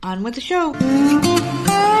On with the show.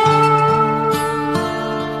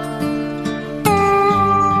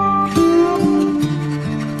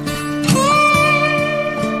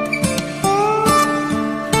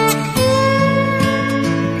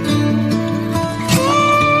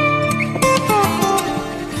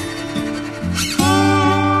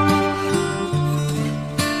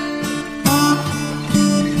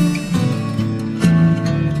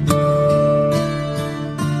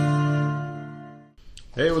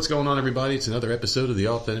 Hey, what's going on, everybody? It's another episode of the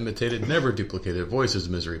Often Imitated, Never Duplicated Voices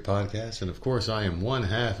of Misery podcast. And of course, I am one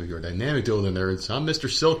half of your dynamic duo of the nerds. I'm Mr.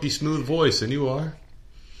 Silky Smooth Voice, and you are?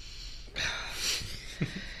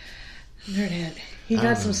 Nerdhead. He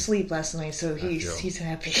got some sleep last night, so he's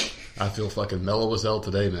happy. I feel fucking mellow as hell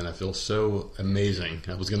today, man. I feel so amazing.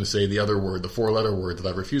 I was going to say the other word, the four-letter word that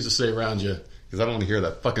I refuse to say around you, because I don't want to hear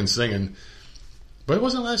that fucking singing. But it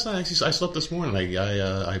wasn't last night. Actually, I slept this morning.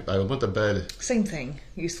 I went to bed. Same thing.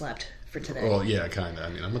 You slept for today. Well, yeah, kind of. I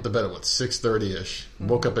mean, I went to bed at, 6:30-ish.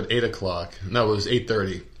 Woke up at 8 o'clock. No, it was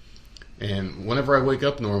 8:30. And whenever I wake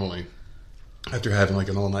up normally, after having like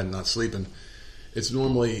an all night and not sleeping, it's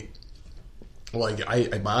normally like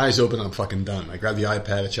my eyes open and I'm fucking done. I grab the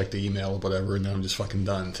iPad, I check the email or whatever, and then I'm just fucking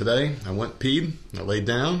done. Today, I went peed, I laid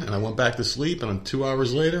down, and I went back to sleep. And 2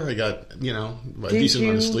 hours later, I got, a decent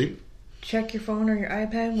amount of sleep. Check your phone or your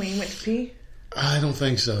iPad when you went to pee? I don't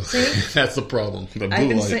think so. See? That's the problem. The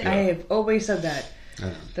blue light. I have always said that.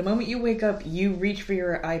 The moment you wake up, you reach for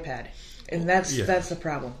your iPad. And that's the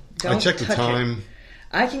problem. Don't I check the time. It.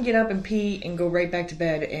 I can get up and pee and go right back to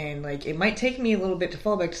bed, and it might take me a little bit to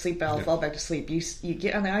fall back to sleep, but I'll fall back to sleep. You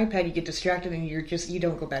get on the iPad, you get distracted, and you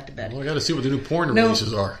don't go back to bed. Well, I got to see what the new porn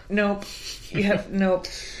releases are. Nope. Nope.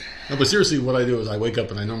 No, but seriously, what I do is I wake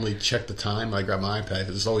up and I normally check the time. I grab my iPad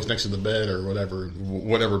because it's always next to the bed or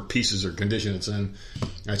whatever pieces or condition it's in.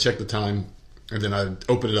 I check the time, and then I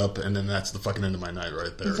open it up, and then that's the fucking end of my night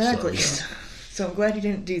right there. Exactly. So I'm glad you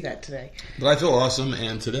didn't do that today. But I feel awesome,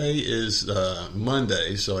 and today is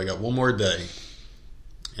Monday, so I got one more day,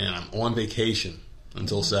 and I'm on vacation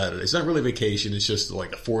until Saturday. It's not really vacation, it's just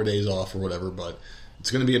like 4 days off or whatever, but it's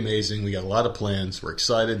going to be amazing. We got a lot of plans. We're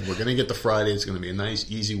excited. We're going to get to Friday. It's going to be a nice,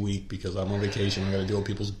 easy week because I'm on vacation. I got to deal with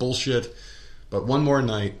people's bullshit. But one more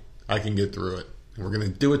night, I can get through it. And we're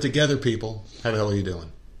going to do it together, people. How the hell are you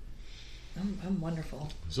doing? I'm wonderful.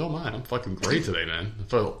 So am I. I'm fucking great today, man. I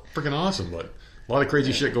feel freaking awesome. But a lot of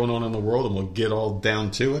crazy shit going on in the world, and we'll get all down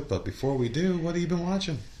to it. But before we do, what have you been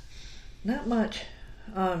watching? Not much.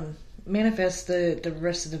 Manifest, the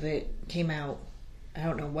rest of it came out. I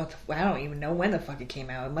don't even know when the fuck it came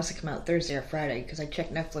out. It must have come out Thursday or Friday because I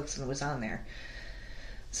checked Netflix and it was on there.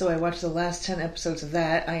 So I watched the last 10 episodes of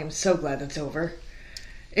that. I am so glad that's over.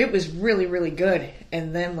 It was really, really good.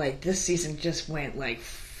 And then this season just went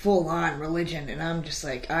full on religion, and I'm just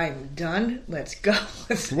I'm done. Let's go.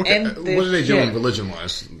 What are they doing religion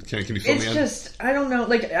wise? Can you fill me in? It's just, I don't know.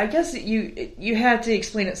 I guess you have to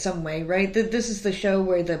explain it some way, right? This is the show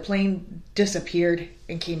where the plane disappeared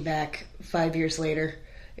and came back 5 years later.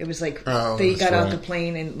 It was they got out the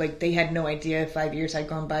plane and they had no idea 5 years had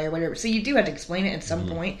gone by or whatever. So you do have to explain it at some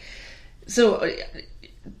point. So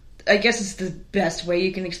I guess it's the best way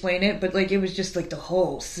you can explain it, but it was just the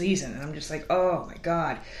whole season, and I'm just oh my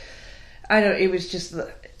god. It was just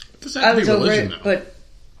I was over it, but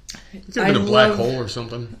it could have been a black hole or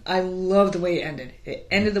something. I love the way it ended. It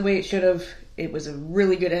ended the way it should have. It was a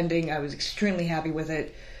really good ending. I was extremely happy with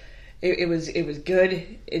it. It was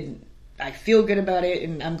good. I feel good about it,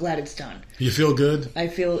 and I'm glad it's done. You feel good? I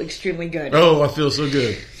feel extremely good. Oh, I feel so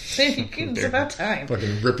good. It's about time.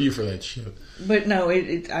 Fucking rip you for that shit. But no,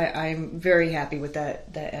 I'm very happy with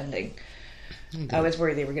that ending. Okay. I was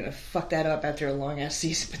worried they were going to fuck that up after a long-ass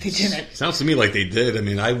season, but they didn't. Sounds to me like they did. I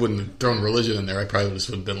mean, I wouldn't have thrown religion in there. I probably would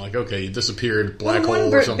have been okay, you disappeared, black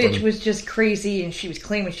hole or something. One bitch was just crazy, and she was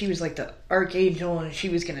claiming she was the archangel, and she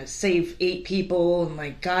was going to save 8 people,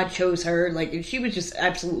 and God chose her. And she was just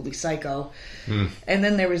absolutely psycho. And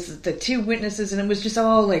then there was the 2 witnesses, and it was just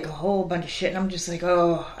all a whole bunch of shit, and I'm just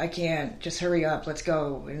oh, I can't. Just hurry up. Let's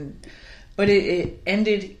go. But it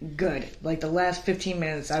ended good. The last 15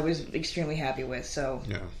 minutes, I was extremely happy with. So,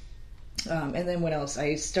 yeah. And then what else?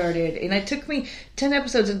 I started, and it took me 10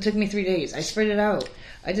 episodes. And it took me 3 days. I spread it out.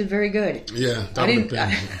 I did very good. Yeah, that would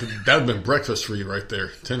have been breakfast for you right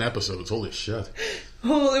there. 10 episodes. Holy shit.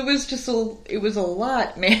 Well, it was a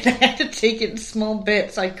lot, man. I had to take it in small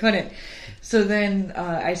bits. I couldn't. So then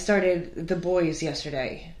I started The Boys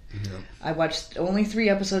yesterday. Yeah. I watched only 3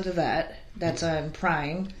 episodes of that. That's on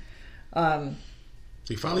Prime.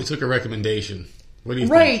 You finally took a recommendation What do you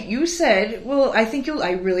right, think? you said, well, I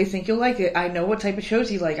really think you'll like it. I know what type of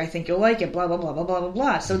shows you like. I think you'll like it, blah, blah, blah, blah, blah, blah,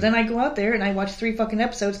 blah. So then I go out there and I watch 3 fucking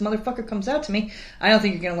episodes. Motherfucker comes out to me. I don't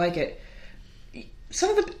think you're going to like it.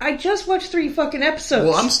 I just watched 3 fucking episodes.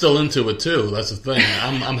 Well, I'm still into it, too. That's the thing.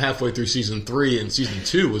 I'm halfway through season 3, and season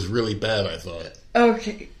 2 was really bad, I thought.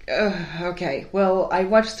 Okay. Okay. Well, I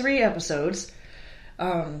watched 3 episodes.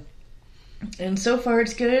 And so far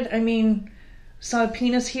it's good. I mean, saw a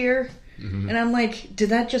penis here. Mm-hmm. And I'm like, did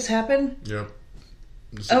that just happen? Yep.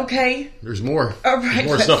 Okay. There's more. All right. There's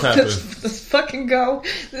more stuff happening. Let's fucking go.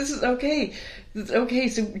 This is okay. It's okay.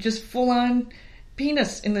 So just full on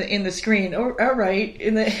penis in the screen. All right.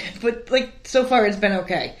 But like so far it's been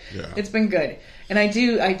okay. Yeah. It's been good. And I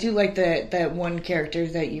do like that one character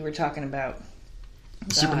that you were talking about.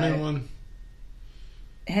 The Superman one.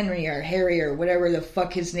 Henry or Harry or whatever the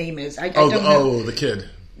fuck his name is. I don't know. The kid.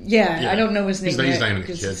 Yeah, I don't know his name yet yet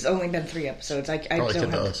because it's only been 3 episodes. I don't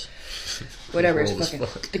have us. Whatever it's fucking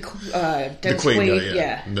the Dennis Quaid Quaid, guy,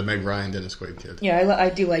 yeah, the Meg Ryan Dennis Quaid kid. Yeah, I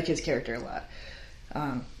do like his character a lot,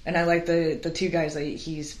 and I like the 2 guys that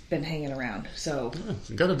he's been hanging around. So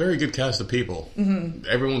got a very good cast of people. Mm-hmm.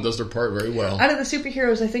 Everyone does their part very well. Out of the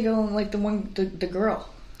superheroes, I think I only like the girl.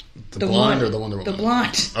 The blonde or the Wonder Woman? The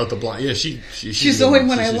blonde. Oh, the blonde. Yeah, she's the only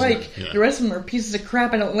one I like. Yeah. The rest of them are pieces of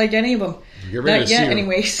crap. I don't like any of them. Not yet,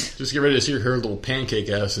 anyways. Just get ready to see her little pancake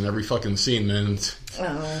ass in every fucking scene, man.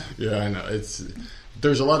 Oh. Yeah, I know.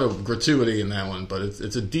 There's a lot of gratuity in that one, but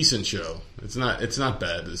it's a decent show. It's not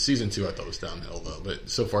bad. Season 2 I thought was downhill though, but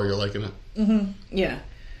so far you're liking it. Mm-hmm. Yeah.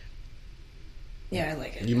 Yeah, I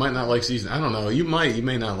like it. You might not like season. I don't know. You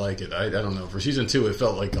may not like it. I don't know. For season 2, it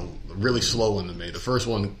felt like a really slow one to me. The first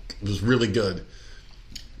one was really good.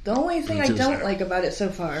 The only thing I don't like about it so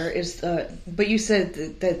far is, but you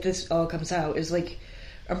said that this all comes out, is like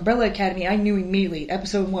Umbrella Academy. I knew immediately,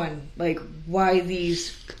 episode 1, like why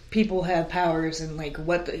these people have powers and like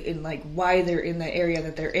why they're in the area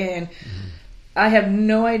that they're in. Mm-hmm. I have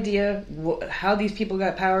no idea how these people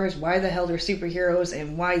got powers, why the hell they're superheroes,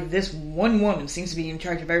 and why this one woman seems to be in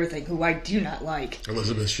charge of everything, who I do not like.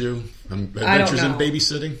 Elizabeth Shue, Adventures in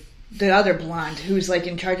Babysitting. The other blonde who's like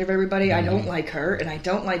in charge of everybody, mm-hmm. I don't like her, and I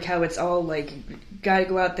don't like how it's all like, gotta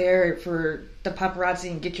go out there for the paparazzi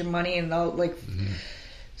and get your money and all like. Mm-hmm.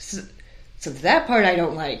 So that part I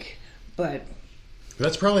don't like, but.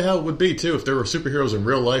 That's probably how it would be, too. If there were superheroes in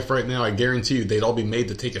real life right now, I guarantee you they'd all be made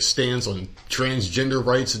to take a stance on transgender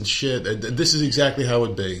rights and shit. This is exactly how it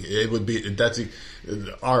would be. It would be,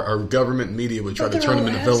 our government media would try to turn them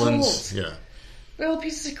into villains. Yeah. They're all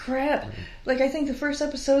pieces of crap. Like, I think the first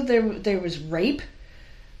episode there was rape.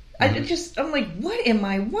 Mm-hmm. I'm like, what am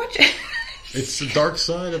I watching? It's the dark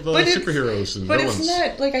side of superheroes and villains. But it's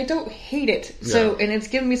not, like, I don't hate it. Yeah. So, and it's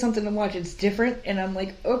giving me something to watch. It's different, and I'm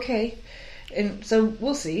like, okay. And so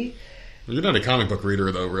we'll see. You're not a comic book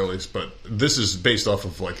reader, though, really. But this is based off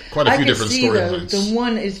of like quite a few different storylines. The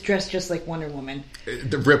one is dressed just like Wonder Woman.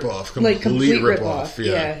 The ripoff, complete ripoff.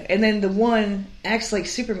 Yeah, and then the one acts like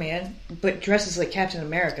Superman, but dresses like Captain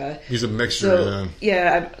America. He's a mixture. So,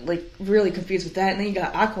 I'm like really confused with that. And then you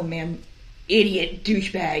got Aquaman. Idiot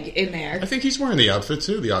douchebag in there. I think he's wearing the outfit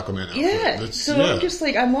too, the Aquaman outfit. Yeah. I'm just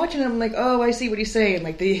like, I'm watching him like, oh, I see what he's saying.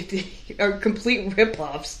 Like, they are complete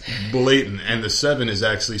ripoffs. Blatant. And the Seven is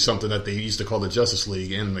actually something that they used to call the Justice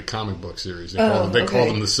League in the comic book series. Called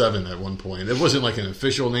them the Seven at one point. It wasn't like an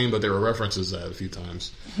official name, but there were references to that a few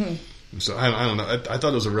times. So I don't know. I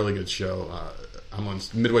thought it was a really good show. I'm on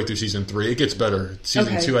midway through season 3. It gets better.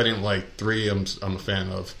 Season 2 I didn't like. 3 I'm a fan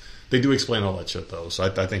of. They do explain all that shit though, so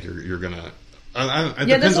I think you're gonna. It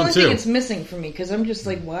that's the only thing it's missing for me because I'm just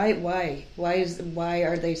like, why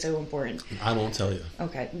are they so important? I won't tell you.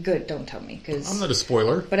 Okay, good. Don't tell me because I'm not a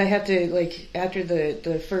spoiler. But I have to like after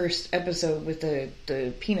the first episode with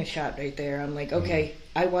the penis shot right there. I'm like, okay,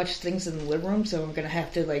 I watch things in the living room, so I'm gonna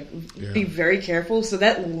have to like be very careful. So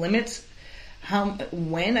that limits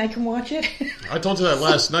when I can watch it. I told you that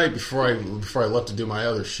last night before I left to do my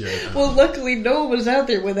other shit. Well, luckily Noah was out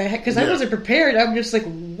there when because I wasn't prepared. I'm just like,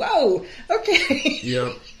 whoa, okay.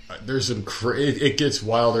 Yeah, there's some it gets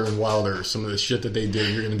wilder and wilder. Some of the shit that they do,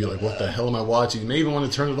 you're going to be like, what the hell am I watching? You may even want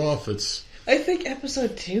to turn it off. I think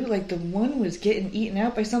episode 2, like the one was getting eaten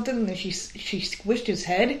out by something, and then she squished his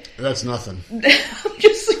head. That's nothing. I'm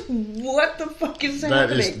just like, what the fuck is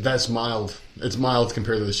happening? That's mild. It's mild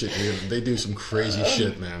compared to the shit they do. Some crazy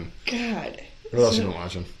shit, man. God. What else you been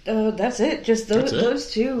watching? That's it. Just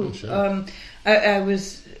those two. Oh, I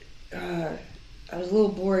was a little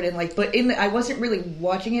bored and like, but I wasn't really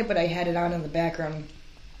watching it, but I had it on in the background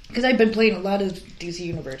because I've been playing a lot of DC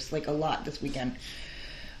Universe, like a lot this weekend.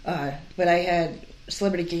 But I had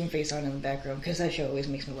Celebrity Game Face on in the background because that show always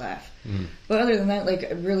makes me laugh. But other than that, like,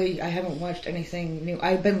 really, I haven't watched anything new.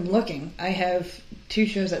 I've been looking. I have 2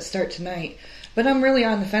 shows that start tonight, but I'm really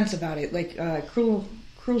on the fence about it. Like, Cruel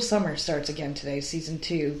Summer starts again today, season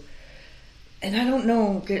 2. And I don't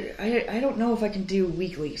know. I don't know if I can do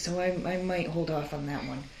weekly, so I might hold off on that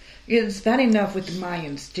one. It's bad enough with the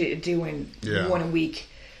Mayans doing one a week.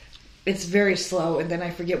 It's very slow, and then I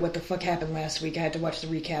forget what the fuck happened last week. I had to watch the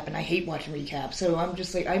recap, and I hate watching recaps. So I'm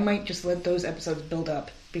just like, I might just let those episodes build up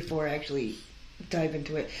before I actually dive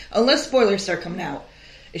into it. Unless spoilers start coming out.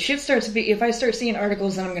 If shit starts to be, if I start seeing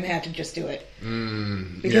articles, then I'm going to have to just do it.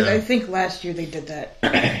 Because I think last year they did that.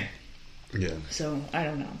 Yeah. So, I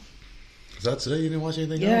don't know. Is that today? You didn't watch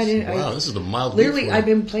anything else? I didn't. Wow, this is the mild literally, week for I've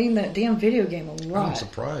been playing that damn video game a lot. I'm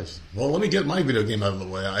surprised. Well, let me get my video game out of the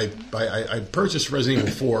way. I purchased Resident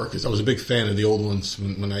Evil 4 because I was a big fan of the old ones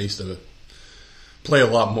when I used to play a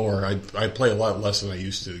lot more. I play a lot less than I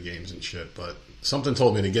used to the games and shit, but something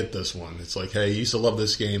told me to get this one. It's like, hey, you used to love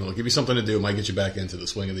this game. It'll give you something to do. It might get you back into the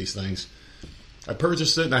swing of these things. I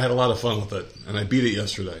purchased it, and I had a lot of fun with it, and I beat it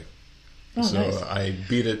yesterday. Oh, so nice. I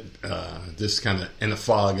beat it just kind of in a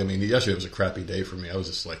fog. I mean, yesterday was a crappy day for me. I was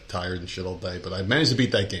just like tired and shit all day, but I managed to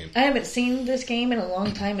beat that game. I haven't seen this game in a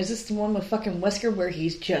long time. Is this the one with fucking Wesker where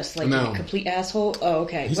he's just like a complete asshole? Oh,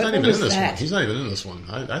 okay. He's not even in this one. He's not even in this one.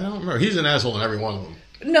 I don't remember. He's an asshole in every one of them.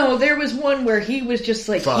 No, there was one where he was just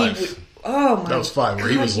like 5. Oh my! That was 5, where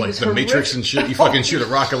he was like the horrific. Matrix and shit. You fucking shoot a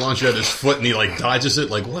rocket launcher at his foot, and he like dodges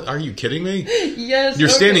it. Like, what? Are you kidding me? Yes. You're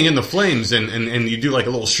standing in the flames, and you do like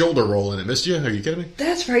a little shoulder roll, and it missed you. Are you kidding me?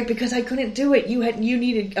 That's right, because I couldn't do it. You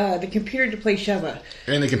needed the computer to play Sheva,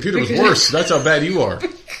 and the computer was worse. That's how bad you are.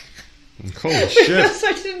 Holy shit! Because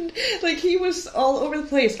I didn't he was all over the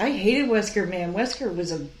place. I hated Wesker, man. Wesker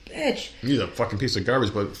was a bitch. He's a fucking piece of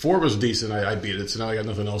garbage. But 4 was decent. I beat it, so now I got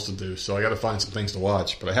nothing else to do. So I got to find some things to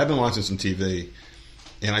watch. But I have been watching some TV.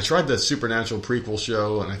 And I tried the Supernatural prequel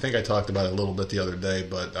show, and I think I talked about it a little bit the other day,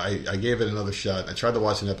 but I gave it another shot. I tried to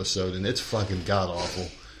watch an episode, and it's fucking god-awful.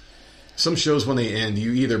 Some shows, when they end,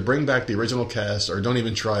 you either bring back the original cast or don't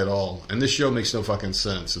even try at all. And this show makes no fucking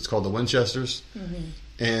sense. It's called The Winchesters,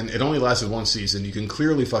 and it only lasted 1 season. You can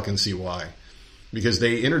clearly fucking see why. Because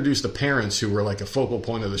they introduced the parents who were like a focal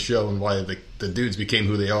point of the show and why the dudes became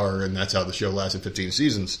who they are, and that's how the show lasted 15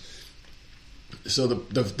 seasons. So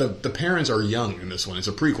the parents are young in this one. It's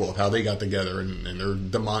a prequel of how they got together and their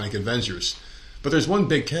demonic adventures. But there's one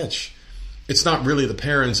big catch. It's not really the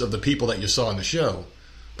parents of the people that you saw in the show.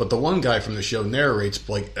 But the one guy from the show narrates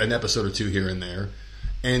like an episode or 2 here and there.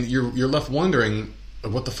 And you're left wondering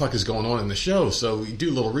what the fuck is going on in the show. So you do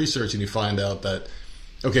a little research and you find out that,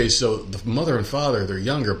 okay, so the mother and father, they're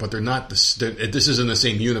younger, but they're not. This isn't the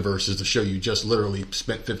same universe as the show you just literally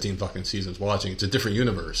spent 15 fucking seasons watching. It's a different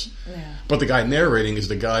universe. Yeah. But the guy narrating is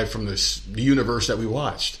the guy from the universe that we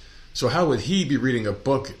watched. So how would he be reading a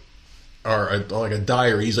book or like a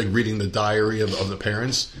diary? He's like reading the diary of the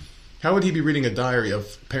parents. How would he be reading a diary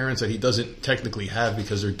of parents that he doesn't technically have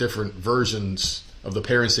because they're different versions of the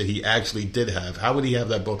parents that he actually did have? How would he have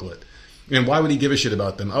that booklet? And why would he give a shit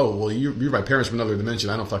about them? Oh, well, you're my parents from another dimension.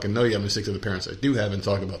 I don't fucking know you. I'm going to stick to the parents I do have and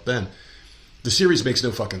talk about them. The series makes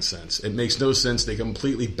no fucking sense. It makes no sense. They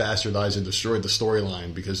completely bastardized and destroyed the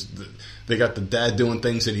storyline because they got the dad doing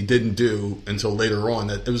things that he didn't do until later on.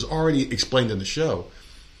 That it was already explained in the show.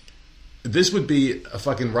 This would be a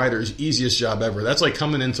fucking writer's easiest job ever. That's like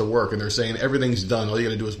coming into work and they're saying everything's done. All you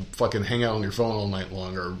got to do is fucking hang out on your phone all night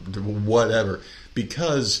long or whatever.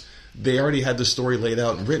 Because they already had the story laid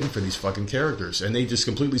out and written for these fucking characters. And they just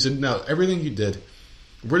completely said, no, everything you did,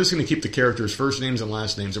 we're just going to keep the characters' first names and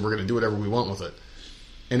last names and we're going to do whatever we want with it.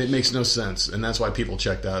 And it makes no sense. And that's why people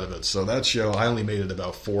checked out of it. So that show, I only made it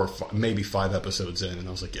about 4, maybe 5 episodes in. And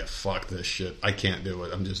I was like, yeah, fuck this shit. I can't do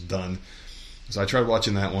it. I'm just done. So I tried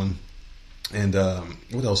watching that one. And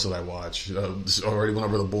what else did I watch? This already went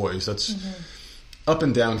over The Boys. That's up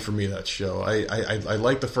and down for me, that show. I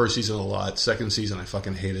like the first season a lot. Second season I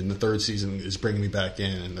fucking hated. And the third season is bringing me back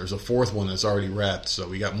in. And there's a 4th one that's already wrapped. So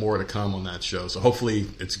we got more to come on that show. So hopefully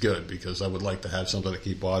it's good because I would like to have something to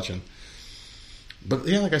keep watching. But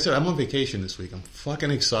yeah, like I said, I'm on vacation this week. I'm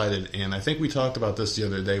fucking excited. And I think we talked about this the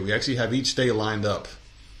other day. We actually have each day lined up.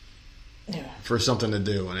 Yeah. For something to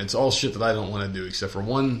do, and it's all shit that I don't want to do except for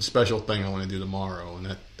one special thing I want to do tomorrow, and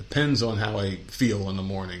that depends on how I feel in the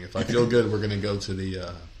morning. If I feel good, we're going to go to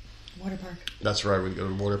the water park. That's right, we go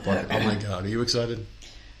to the water park. Oh my god, are you excited?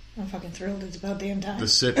 I'm fucking thrilled. It's about damn time. To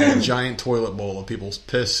sit in a giant toilet bowl of people's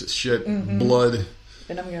piss, shit, blood,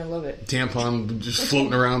 and I'm going to love it. Tampon just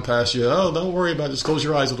floating around past you. Oh, don't worry about it. Just close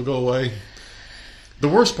your eyes; it'll go away. The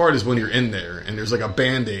worst part is when you're in there and there's like a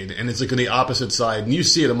Band-Aid and it's like on the opposite side and you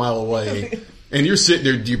see it a mile away and you're sitting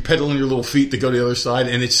there, you're pedaling your little feet to go to the other side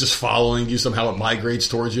and it's just following you. Somehow it migrates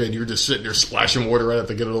towards you and you're just sitting there splashing water at it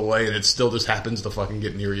to get it away and it still just happens to fucking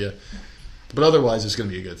get near you. But otherwise, it's going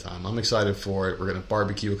to be a good time. I'm excited for it. We're going to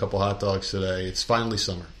barbecue a couple hot dogs today. It's finally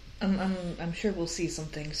summer. I'm sure we'll see some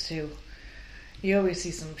things too. You always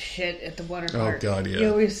see some shit at the water park. Oh God, yeah. You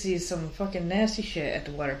always see some fucking nasty shit at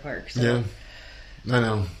the water park. So. Yeah, I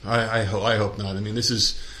know. I hope not. I mean, this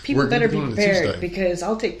is people better be prepared because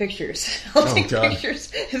I'll take pictures. I'll take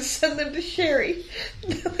pictures and send them to Sherry.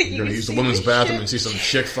 You're going to use the women's bathroom and see some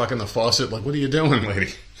chick fucking the faucet. Like, what are you doing,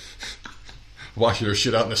 lady? Washing her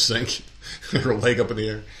shit out in the sink, her leg up in the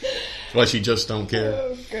air. Like she just don't care.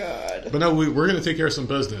 Oh God! But no, we're going to take care of some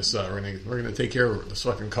business. We're going to take care of this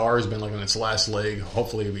fucking car. Has been like on its last leg.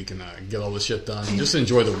 Hopefully, we can get all this shit done. Just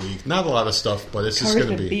enjoy the week. Not a lot of stuff, but it's just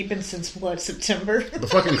going to be beeping since what, September? The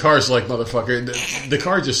fucking car's like motherfucker. The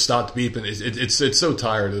car just stopped beeping. It's so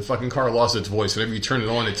tired. The fucking car lost its voice. Whenever you turn it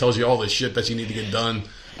on, it tells you all the shit that you need to get done.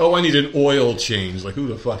 Oh, I need an oil change. Like who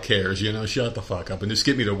the fuck cares? You know, shut the fuck up and just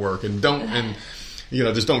get me to work and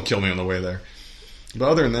just don't kill me on the way there. But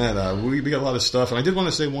other than that, we got a lot of stuff. And I did want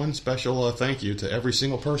to say one special thank you to every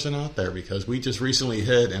single person out there because we just recently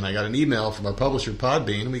hit, and I got an email from our publisher,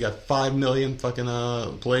 Podbean. We got 5 million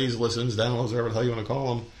fucking plays, listens, downloads, whatever the hell you want to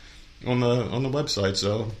call them, on the website.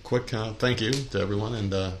 So quick thank you to everyone.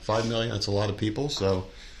 And 5 million, that's a lot of people. So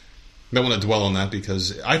I don't want to dwell on that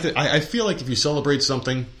because I feel like if you celebrate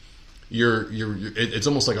something, it's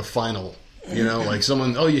almost like a final. You know, like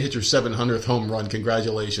someone, you hit your 700th home run,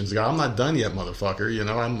 congratulations. I'm not done yet, motherfucker. You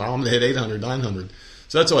know, I'm going to hit 800, 900.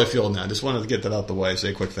 So that's how I feel now. Just wanted to get that out the way, say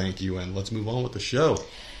a quick thank you, and let's move on with the show.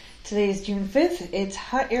 Today is June 5th. It's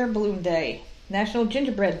Hot Air Balloon Day, National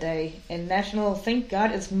Gingerbread Day, and National Thank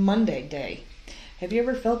God It's Monday Day. Have you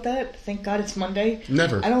ever felt that? Thank God it's Monday?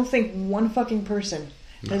 Never. I don't think one fucking person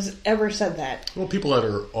has ever said that. Well, people that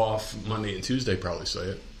are off Monday and Tuesday probably say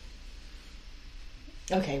it.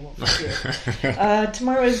 Okay, well, fuck you.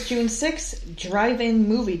 Tomorrow is June 6th, Drive-In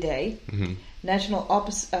Movie Day, National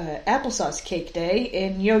Applesauce Cake Day,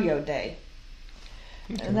 and Yo-Yo Day.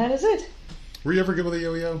 Okay. And that is it. Were you ever good with a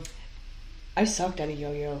yo-yo? I sucked at a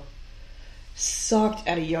yo-yo.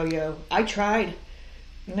 I tried.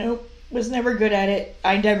 Nope, was never good at it.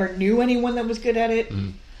 I never knew anyone that was good at it.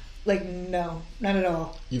 Like, no, not at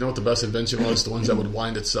all. You know what the best invention was? The ones that would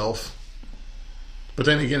wind itself. But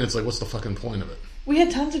then again, it's like, what's the fucking point of it? We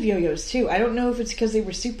had tons of yo-yos, too. I don't know if it's because they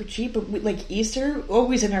were super cheap, but like Easter,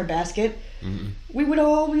 always in our basket. We would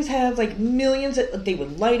always have like millions that they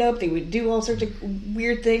would light up. They would do all sorts of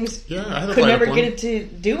weird things. Yeah, I had could never get it to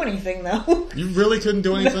do anything, though. You really couldn't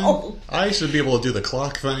do anything? No. I used to be able to do the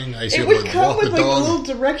clock thing. I used to it be would able to come walk with the like dog. little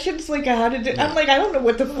directions, like how to do. Yeah. I'm like, I don't know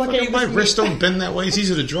what the fuck. My wrists don't bend that way. It's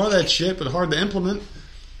easy to draw that shit, but hard to implement.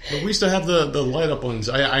 But we used to have the light up ones.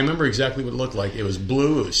 I remember exactly what it looked like. It was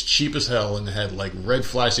blue, it was cheap as hell, and it had like red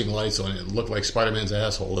flashing lights on it. It looked like Spider-Man's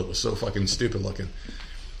asshole. It was so fucking stupid looking.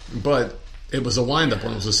 But it was a wind up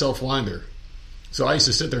one, it was a self winder. So I used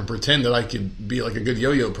to sit there and pretend that I could be like a good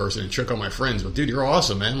yo-yo person and trick on my friends. But dude, you're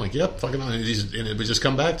awesome, man. I'm like, yep, fucking on. And it would just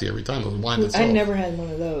come back to you every time. It would wind itself. I never had one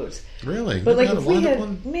of those. Really? But like if we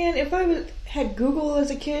had, man, if I had Google as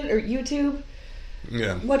a kid or YouTube.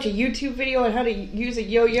 Yeah. Watch a YouTube video on how to use a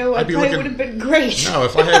yo-yo. I probably would have been great. No,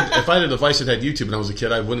 if I had a device that had YouTube and I was a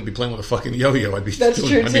kid, I wouldn't be playing with a fucking yo-yo. I'd be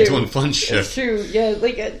doing fun shit. That's true. Yeah,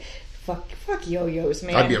 like fuck yo-yos,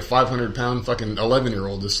 man. I'd be a 500-pound fucking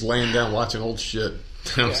 11-year-old just laying down watching old shit.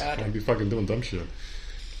 I'd be fucking doing dumb shit.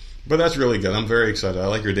 But that's really good. I'm very excited. I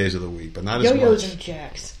like your days of the week, but not as much. Yo-yos and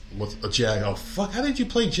jacks. What's a jack? Oh fuck! How did you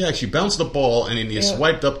play jacks? You bounced the ball and then you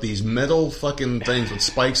swiped up these metal fucking things with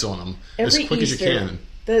spikes on them as quick as you can.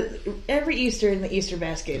 Every Easter in the Easter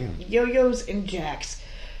basket, yo-yos and jacks.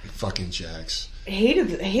 Fucking jacks.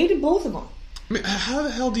 Hated both of them. I mean, how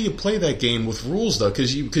the hell do you play that game with rules though?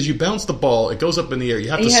 Because you bounce the ball, it goes up in the air. You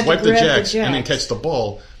have to swipe the jacks and then catch the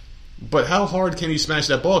ball. But how hard can you smash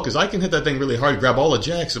that ball? Because I can hit that thing really hard, grab all the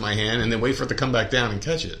jacks in my hand, and then wait for it to come back down and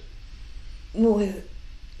catch it. Well,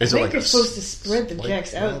 I think you're supposed to spread the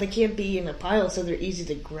jacks out. They can't be in a pile so they're easy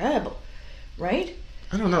to grab, right?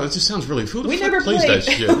 I don't know. It just sounds really... Who the fuck plays that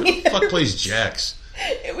shit? Who the fuck plays jacks?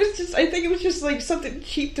 It was just, I think it was just like something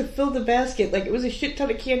cheap to fill the basket. Like it was a shit ton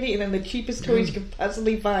of candy and then the cheapest toys you could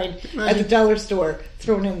possibly find at the dollar store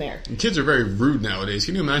thrown in there. And kids are very rude nowadays.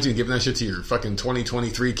 Can you imagine giving that shit to your fucking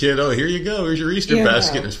 2023 kid? Oh, here you go. Here's your Easter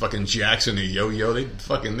basket. And there's fucking Jackson and yo-yo. They'd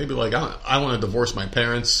be like, I want to divorce my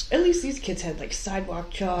parents. At least these kids had like sidewalk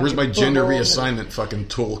chalk. Where's my gender reassignment fucking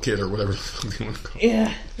toolkit or whatever the fuck they want to call it?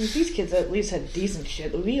 Yeah. These kids at least had decent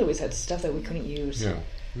shit. We always had stuff that we couldn't use. Yeah.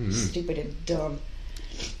 Mm-hmm. Stupid and dumb.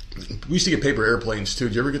 We used to get paper airplanes too.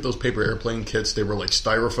 Did you ever get those paper airplane kits? They were like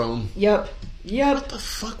styrofoam. Yep. What the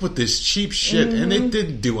fuck with this cheap shit? Mm-hmm. And it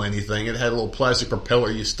didn't do anything. It had a little plastic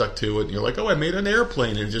propeller you stuck to it, and you're like, oh, I made an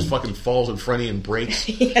airplane, and it just fucking falls in front of you and breaks.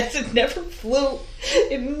 Yes, it never flew.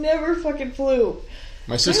 It never fucking flew.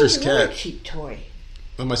 My sister's cat. A cheap toy.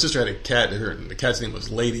 Well, my sister had a cat. The cat's name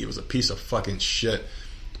was Lady. It was a piece of fucking shit.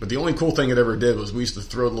 But the only cool thing it ever did was we used to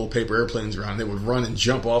throw little paper airplanes around. And they would run and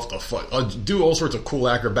jump off the do all sorts of cool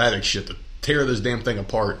acrobatic shit to tear this damn thing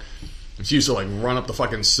apart. And she used to like run up the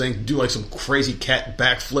fucking sink, do like some crazy cat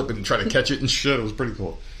backflip and try to catch it and shit. It was pretty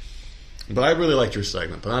cool. But I really liked your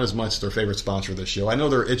segment, but not as much as their favorite sponsor of this show. I know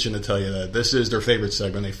they're itching to tell you that this is their favorite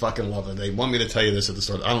segment. They fucking love it. They want me to tell you this at the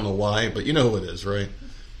start. I don't know why, but you know who it is, right?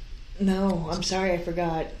 No, I'm sorry, I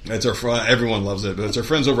forgot. It's everyone loves it, but it's our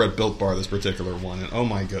friends over at Built Bar, this particular one. And oh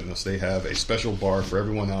my goodness, they have a special bar for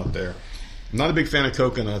everyone out there. I'm not a big fan of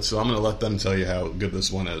coconuts, so I'm going to let them tell you how good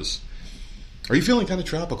this one is. Are you feeling kind of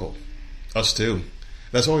tropical? Us too.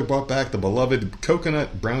 That's why we brought back the beloved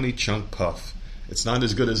Coconut Brownie Chunk Puff. It's not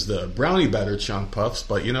as good as the Brownie Batter Chunk Puffs,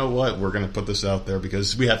 but you know what? We're going to put this out there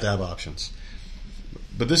because we have to have options.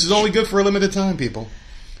 But this is only good for a limited time, people.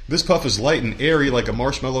 This puff is light and airy like a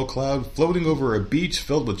marshmallow cloud floating over a beach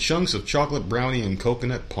filled with chunks of chocolate brownie and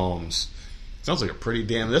coconut palms. Sounds like a pretty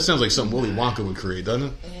that sounds like something Willy Wonka would create, doesn't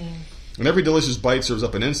it? And every delicious bite serves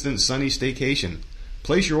up an instant sunny staycation.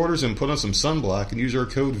 Place your orders and put on some sunblock and use our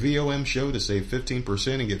code VOMSHOW to save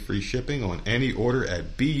 15% and get free shipping on any order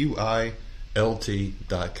at BUILT.com.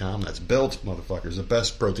 That's Built, motherfuckers, the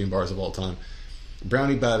best protein bars of all time.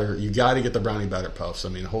 Brownie batter, you got to get the brownie batter puffs. I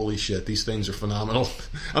mean, holy shit, these things are phenomenal.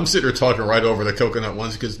 I'm sitting here talking right over the coconut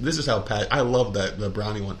ones because this is how I love the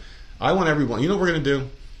brownie one. I want everyone. You know what we're going to do?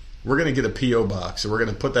 We're going to get a P.O. box, and we're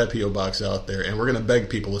going to put that P.O. box out there, and we're going to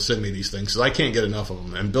beg people to send me these things because I can't get enough of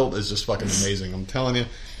them. And Built is just fucking amazing. I'm telling you,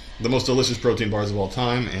 the most delicious protein bars of all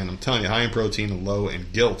time, and I'm telling you, high in protein and low in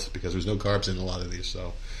guilt because there's no carbs in a lot of these.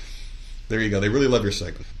 So there you go. They really love your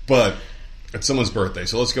segment. But it's someone's birthday,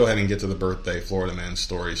 so let's go ahead and get to the birthday Florida Man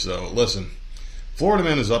story. So, listen, Florida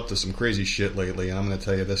Man is up to some crazy shit lately, and I'm going to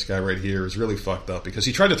tell you this guy right here is really fucked up because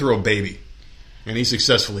he tried to throw a baby, and he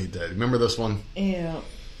successfully did. Remember this one? Yeah.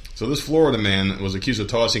 So this Florida man was accused of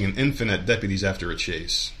tossing an infant at deputies after a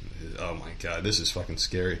chase. Oh my God, this is fucking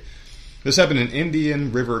scary. This happened in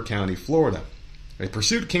Indian River County, Florida. A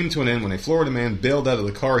pursuit came to an end when a Florida man bailed out of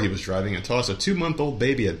the car he was driving and tossed a 2-month-old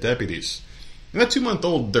baby at deputies. And that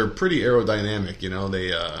 2-month-old, they're pretty aerodynamic, you know.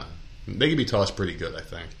 They can be tossed pretty good, I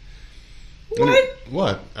think.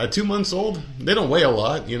 What? At 2 months old? They don't weigh a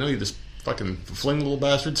lot, you know. You just fucking fling little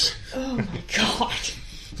bastards. Oh my God.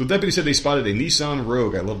 So deputies said they spotted a Nissan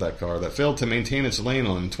Rogue, I love that car, that failed to maintain its lane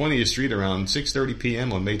on 20th Street around 6:30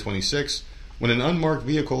 p.m. on May 26 when an unmarked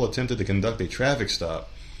vehicle attempted to conduct a traffic stop.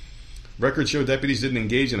 Records show deputies didn't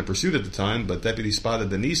engage in a pursuit at the time, but deputies spotted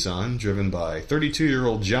the Nissan, driven by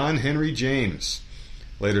 32-year-old John Henry James,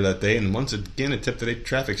 later that day, and once again attempted a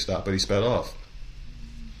traffic stop, but he sped off.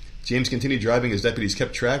 James continued driving as deputies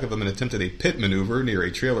kept track of him and attempted a pit maneuver near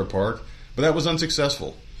a trailer park, but that was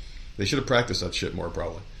unsuccessful. They should have practiced that shit more,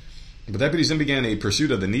 probably. But deputies then began a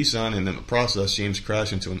pursuit of the Nissan, and in the process, James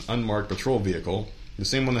crashed into an unmarked patrol vehicle, the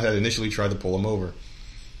same one that had initially tried to pull him over.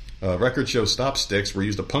 Records show stop sticks were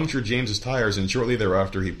used to puncture James's tires, and shortly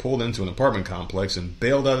thereafter he pulled into an apartment complex and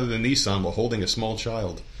bailed out of the Nissan while holding a small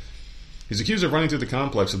child. He's accused of running through the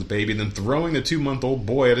complex with the baby, then throwing the 2-month-old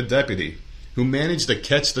boy at a deputy, who managed to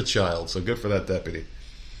catch the child, so good for that deputy.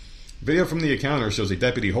 Video from the encounter shows a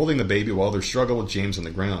deputy holding the baby while they struggle with James on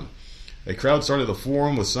the ground. A crowd started to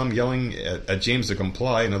form, with some yelling at James to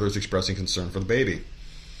comply and others expressing concern for the baby.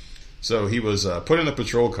 So he was put in a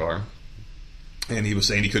patrol car, and he was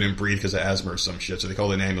saying he couldn't breathe because of asthma or some shit, so they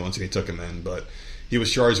called an ambulance and they took him in. But he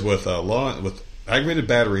was charged with aggravated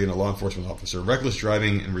battery and a law enforcement officer, reckless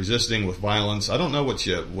driving, and resisting with violence. I don't know what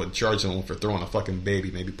charge them for throwing a fucking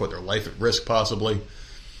baby. Maybe put their life at risk, possibly.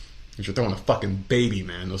 Because you're throwing a fucking baby,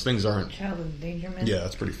 man. Those things aren't... Child endangerment. Yeah,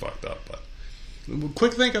 that's pretty fucked up, but...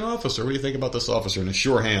 Quick thinking officer. What do you think about this officer and his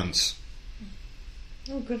sure hands?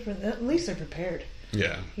 Oh, good for them. At least they're prepared.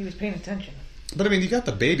 Yeah. He was paying attention. But I mean, you got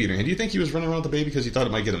the baby in your hand. Do you think he was running around with the baby because he thought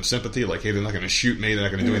it might get him sympathy? Like, hey, they're not going to shoot me. They're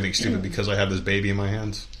not going to do anything stupid because I have this baby in my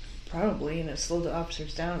hands? Probably, and it slowed the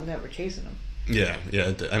officers down that were chasing him. Yeah.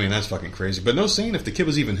 I mean, that's fucking crazy. But no saying if the kid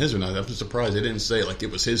was even his or not. I'm just surprised they didn't say, like,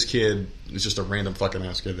 it was his kid. It's just a random fucking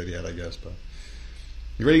ass kid that he had, I guess. But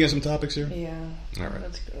you ready to get some topics here? Yeah. All right.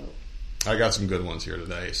 Let's go. I got some good ones here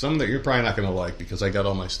today. Some that you're probably not going to like because I got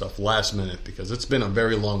all my stuff last minute because it's been a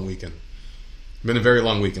very long weekend. Been a very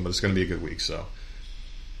long weekend, but it's going to be a good week, so.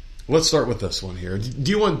 Let's start with this one here.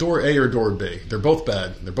 Do you want door A or door B? They're both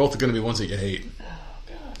bad. They're both going to be ones that you hate. Oh,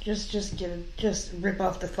 God. Just rip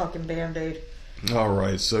off the fucking Band-Aid. All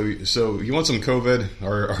right. So you want some COVID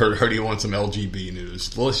or do you want some LGB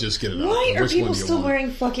news? Let's just get it out. Why are people still wearing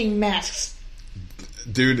fucking masks?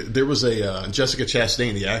 Dude, there was a Jessica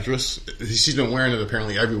Chastain, the actress. She's been wearing it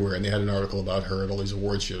apparently everywhere, and they had an article about her at all these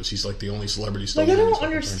award shows. She's like the only celebrity still wearing it. I don't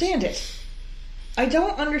understand it. I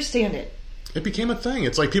don't understand it. It became a thing.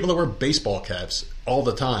 It's like people that wear baseball caps all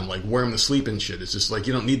the time, like wear them to sleep and shit. It's just like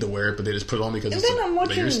you don't need to wear it, but they just put it on because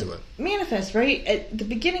they're used to it. Manifest, right? At the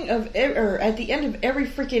beginning of, or at the end of every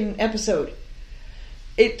freaking episode,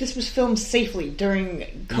 this was filmed safely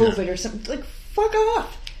during COVID or something. Like, fuck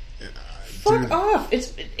off. Fuck off. It's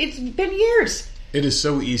been years. It is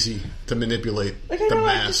so easy to manipulate I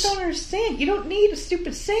just don't understand. You don't need a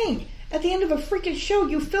stupid saying. At the end of a freaking show,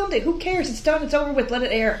 you filmed it. Who cares? It's done. It's over with. Let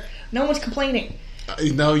it air. No one's complaining.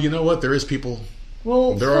 No, you know what? There is people.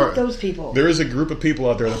 Well, fuck those people. There is a group of people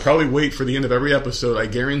out there that probably wait for the end of every episode. I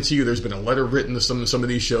guarantee you there's been a letter written to some of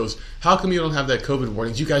these shows. How come you don't have that COVID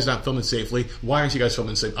warnings? You guys not filming safely? Why aren't you guys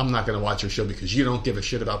filming safe? I'm not going to watch your show because you don't give a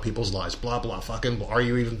shit about people's lives. Blah, blah, fucking. Are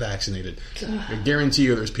you even vaccinated? I guarantee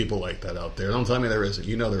you there's people like that out there. Don't tell me there isn't.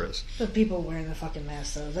 You know there is. The people wearing the fucking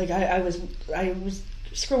masks, though. Like, I was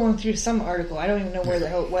scrolling through some article. I don't even know where the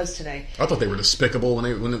hell it was today. I thought they were despicable when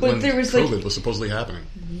COVID was supposedly happening.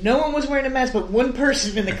 No one was wearing a mask but one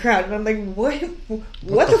person in the crowd. And I'm like, what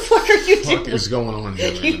the fuck are you doing? What is going on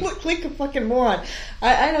here, man? You look like a fucking moron.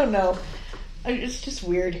 I don't know. It's just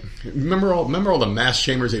weird. Remember all the mask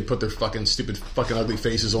shamers? They'd put their fucking stupid fucking ugly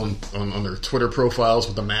faces on their Twitter profiles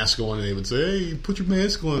with the mask on, and they would say, hey, put your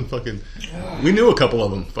mask on, fucking. We knew a couple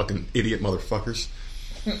of them, fucking idiot motherfuckers.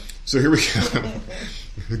 So here we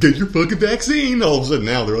go. Get your fucking vaccine. All of a sudden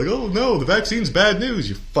now they're like, oh no, the vaccine's bad news,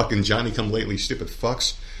 you fucking Johnny-come-lately stupid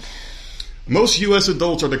fucks. Most U.S.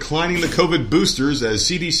 adults are declining the COVID boosters as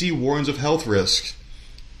CDC warns of health risks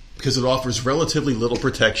because it offers relatively little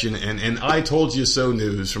protection. And I told you so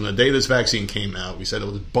news from the day this vaccine came out. We said it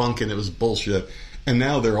was bunk and it was bullshit. And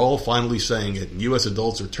now they're all finally saying it. U.S.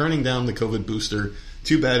 adults are turning down the COVID booster.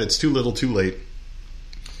 Too bad it's too little too late.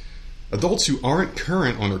 Adults who aren't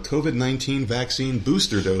current on their COVID-19 vaccine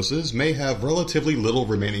booster doses may have relatively little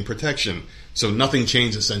remaining protection. So nothing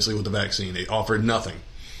changed essentially with the vaccine. They offered nothing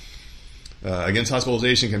against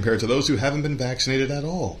hospitalization compared to those who haven't been vaccinated at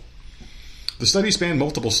all. The study spanned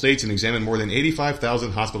multiple states and examined more than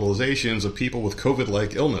 85,000 hospitalizations of people with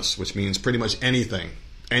COVID-like illness, which means pretty much anything.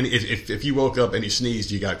 And if you woke up and you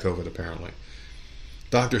sneezed, you got COVID apparently.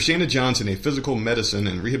 Dr. Shanna Johnson, a physical medicine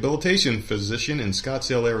and rehabilitation physician in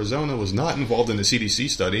Scottsdale, Arizona, was not involved in the CDC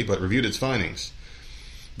study, but reviewed its findings.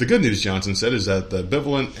 The good news, Johnson said, is that the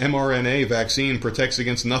bivalent mRNA vaccine protects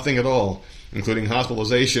against nothing at all, including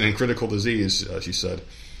hospitalization and critical disease, she said.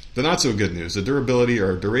 The not-so-good news, the durability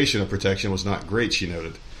or duration of protection was not great, she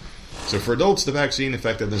noted. So for adults, the vaccine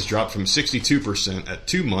effectiveness dropped from 62% at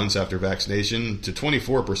 2 months after vaccination to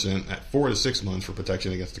 24% at 4 to 6 months for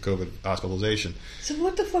protection against the COVID hospitalization. So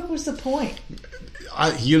what the fuck was the point?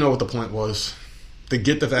 You know what the point was. To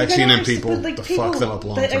get the vaccine in people, to fuck them up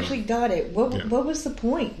long term. That actually got it. What was the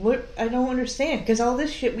point? I don't understand. Because all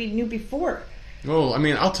this shit we knew before. Well, I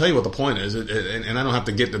mean, I'll tell you what the point is, and I don't have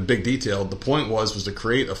to get the big detail. The point was to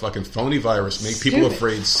create a fucking phony virus, make people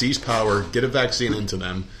afraid, seize power, get a vaccine into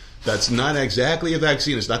them. That's not exactly a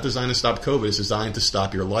vaccine. It's not designed to stop COVID. It's designed to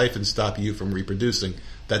stop your life and stop you from reproducing.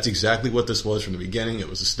 That's exactly what this was from the beginning. It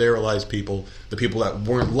was to sterilize people. The people that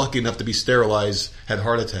weren't lucky enough to be sterilized had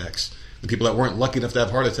heart attacks. The people that weren't lucky enough to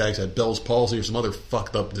have heart attacks had Bell's palsy or some other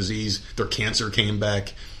fucked up disease. Their cancer came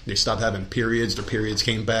back. They stopped having periods. Their periods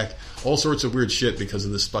came back. All sorts of weird shit because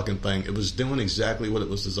of this fucking thing. It was doing exactly what it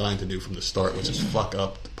was designed to do from the start, which is fuck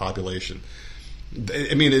up the population.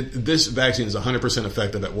 I mean, this vaccine is 100%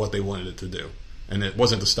 effective at what they wanted it to do. And it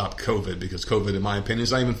wasn't to stop COVID, because COVID, in my opinion,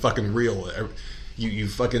 is not even fucking real. You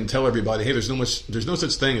fucking tell everybody, hey, there's no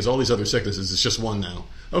such thing as all these other sicknesses. It's just one now.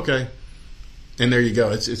 Okay. And there you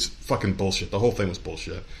go. It's fucking bullshit. The whole thing was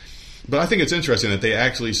bullshit. But I think it's interesting that they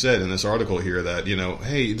actually said in this article here that,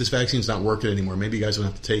 hey, this vaccine's not working anymore. Maybe you guys don't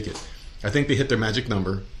have to take it. I think they hit their magic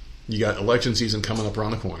number. You got election season coming up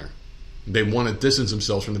around the corner. They want to distance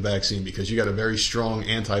themselves from the vaccine because you got a very strong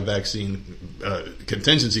anti-vaccine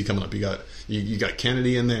contingency coming up. You got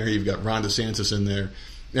Kennedy in there. You've got Ron DeSantis in there.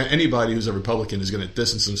 Now, anybody who's a Republican is going to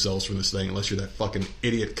distance themselves from this thing unless you're that fucking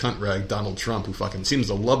idiot cunt rag Donald Trump who fucking seems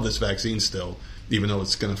to love this vaccine still, even though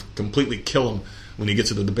it's going to completely kill him when he gets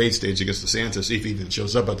to the debate stage against DeSantis, if he even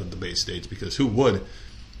shows up at the debate stage, because who would?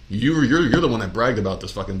 You're the one that bragged about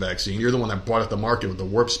this fucking vaccine. You're the one that brought it to market with the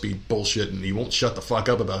warp speed bullshit, and you won't shut the fuck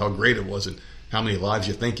up about how great it was and how many lives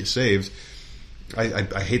you think you saved. I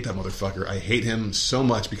hate that motherfucker. I hate him so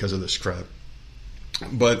much because of this crap.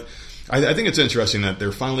 But I think it's interesting that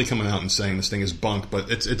they're finally coming out and saying this thing is bunk,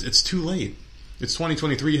 but it's too late. It's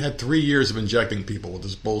 2023. You had 3 years of injecting people with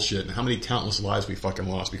this bullshit, and how many countless lives we fucking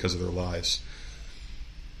lost because of their lies.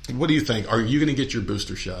 What do you think? Are you going to get your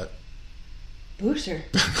booster shot? Booster?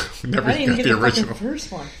 Never I didn't got get the original.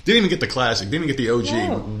 First one. Didn't even get the classic. Didn't even get the OG.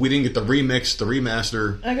 No. We didn't get the remix, the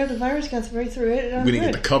remaster. I got the virus, got right through it. We didn't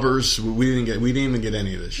get the covers. We didn't even get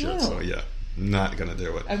any of this shit. No. So yeah, not gonna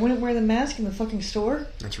do it. I wouldn't wear the mask in the fucking store.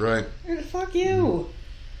 That's right. Fuck you.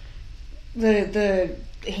 The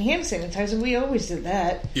hand sanitizer, we always did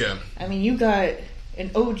that. Yeah. I mean, you got an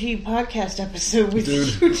OG podcast episode with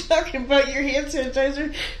you talking about your hand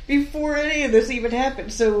sanitizer before any of this even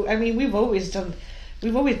happened. So, I mean, we've always been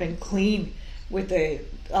clean with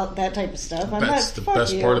that type of stuff. That's the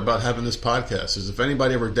best part about having this podcast is if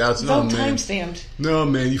anybody ever doubts, no, man. Time-stamped. No,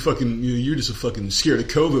 man, you're just a fucking scared of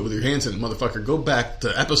COVID with your hand sanitizer, motherfucker. Go back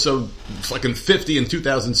to episode fucking 50 in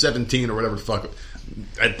 2017 or whatever the fuck.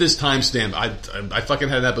 At this timestamp, I fucking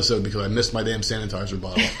had an episode because I missed my damn sanitizer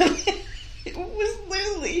bottle.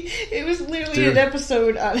 It was literally an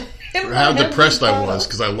episode on how depressed I was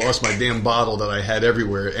because I lost my damn bottle that I had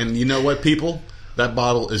everywhere. And you know what, people? That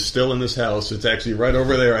bottle is still in this house. It's actually right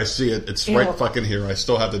over there. I see it. It's right fucking here. I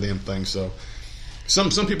still have the damn thing. So some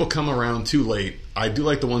people come around too late. I do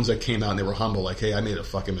like the ones that came out and they were humble. Like, hey, I made a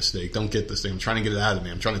fucking mistake. Don't get this thing. I'm trying to get it out of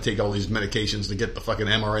me. I'm trying to take all these medications to get the fucking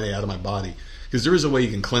mRNA out of my body. Because there is a way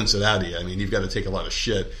you can cleanse it out of you. I mean, you've got to take a lot of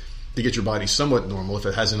shit to get your body somewhat normal if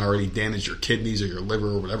it hasn't already damaged your kidneys or your liver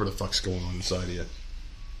or whatever the fuck's going on inside of you.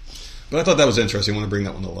 But I thought that was interesting. I want to bring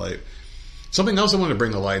that one to light. Something else I want to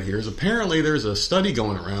bring to light here is apparently there's a study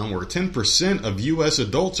going around where 10% of U.S.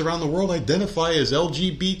 adults around the world identify as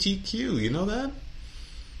LGBTQ. You know that?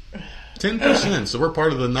 10%. So we're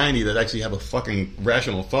part of the 90 that actually have a fucking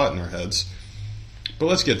rational thought in our heads. But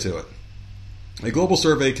let's get to it. A global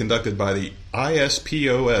survey conducted by the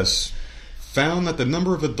ISPOS found that the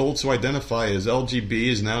number of adults who identify as LGB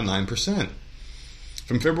is now 9%.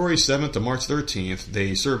 From February 7th to March 13th,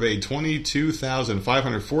 they surveyed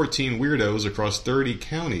 22,514 weirdos across 30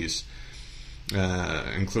 counties,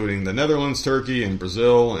 including the Netherlands, Turkey, and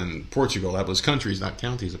Brazil, and Portugal. That was countries, not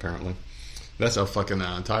counties, apparently. That's how fucking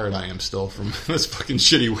tired I am still from this fucking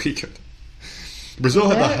shitty weekend. Brazil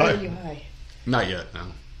had the high... Are you high? Not yet, no.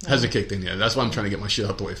 Hasn't kicked in yet. That's why I'm trying to get my shit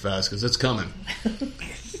out the way fast, because it's coming.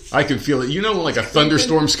 I can feel it. You know when like a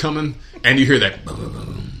thunderstorm's coming, and you hear that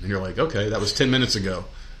boom, and you're like, okay, that was 10 minutes ago.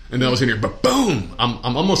 And then I was in here, boom!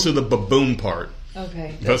 I'm almost to the boom part.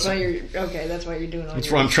 Okay. That's why you're doing all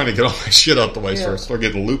That's why I'm trying to get all my shit out the way so I start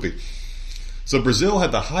getting loopy. So Brazil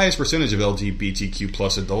had the highest percentage of LGBTQ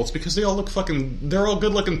plus adults because they all look fucking... They're all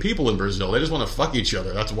good-looking people in Brazil. They just want to fuck each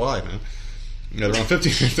other. That's why, man. Yeah, they're on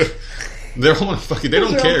 15... They're all fucking... They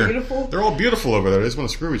don't care. They're all beautiful over there. They just want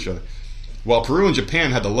to screw each other. While Peru and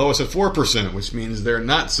Japan had the lowest at 4%, which means they're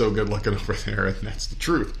not so good looking over there, and that's the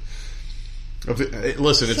truth.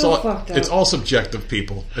 Listen, it's all subjective,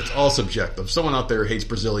 people. It's all subjective. Someone out there hates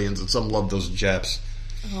Brazilians, and some love those Japs.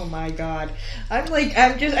 Oh my God! I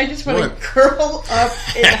just want to curl up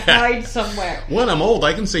and hide somewhere. When I'm old,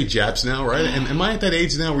 I can say Japs now, right? Am I at that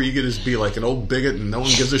age now where you get to be like an old bigot and no one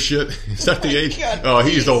gives a shit? Is that the age? God, oh,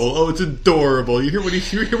 he's old. Oh, it's adorable. You hear what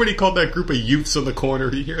he called that group of youths in the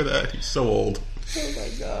corner? You hear that? He's so old. Oh my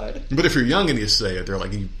God! But if you're young and you say it, they're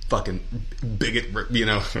like, you fucking bigot, you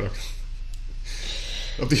know.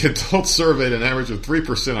 Of the adults surveyed, an average of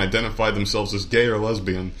 3% identified themselves as gay or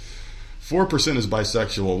lesbian. 4% is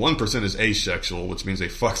bisexual, 1% is asexual, which means they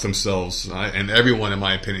fuck themselves. And everyone, in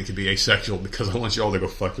my opinion, can be asexual because I want you all to go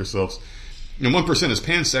fuck yourselves. And 1% is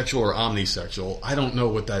pansexual or omnisexual. I don't know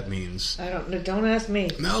what that means. Don't ask me.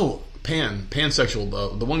 No,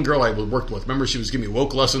 pansexual. The one girl I worked with, remember she was giving me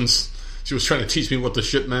woke lessons? She was trying to teach me what the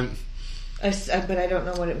shit meant. But I don't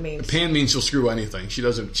know what it means. Pan means she'll screw anything. She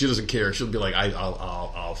doesn't care. She'll be like,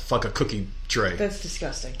 I'll fuck a cookie tray. That's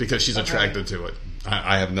disgusting. Because she's attracted to it.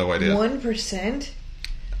 I have no idea. 1%?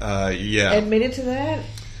 Yeah. Admitted to that?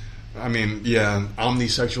 I mean, yeah,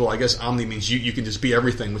 omnisexual. I guess omni means you can just be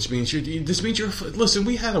everything, which means this means you're. Listen,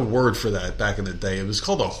 we had a word for that back in the day. It was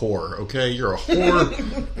called a whore. Okay, you're a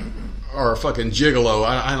whore or a fucking gigolo.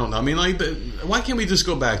 I don't know. I mean, like, why can't we just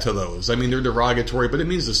go back to those? I mean, they're derogatory, but it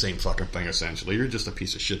means the same fucking thing essentially. You're just a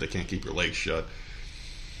piece of shit that can't keep your legs shut.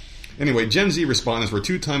 Anyway, Gen Z respondents were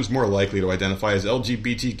 2 times more likely to identify as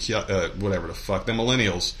LGBTQ, whatever the fuck, than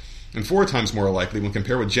millennials. And 4 times more likely when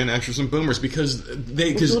compared with Gen Xers and Boomers because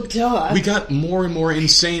we got more and more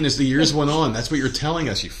insane as the years went on. That's what you're telling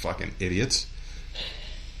us, you fucking idiots.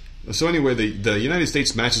 So anyway, the United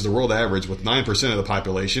States matches the world average with 9% of the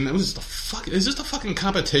population. Is this the fucking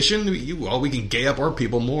competition? We can gay up our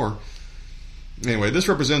people more. Anyway, this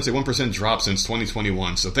represents a 1% drop since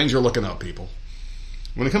 2021. So things are looking up, people.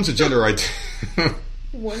 When it comes to gender identity...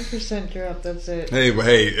 1% drop, that's it.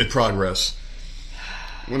 Hey, progress.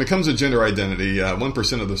 When it comes to gender identity,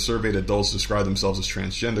 1% of the surveyed adults describe themselves as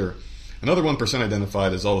transgender. Another 1%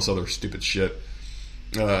 identified as all this other stupid shit.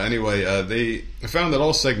 They found that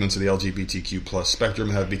all segments of the LGBTQ plus spectrum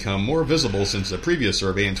have become more visible since the previous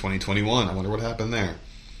survey in 2021. I wonder what happened there.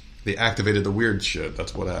 They activated the weird shit.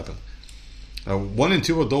 That's what happened. 1 in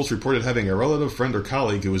 2 adults reported having a relative, friend, or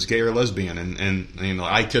colleague who was gay or lesbian. And you know,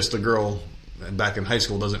 I kissed a girl back in high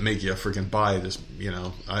school doesn't make you a freaking bi. Just, you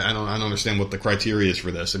know, I don't understand what the criteria is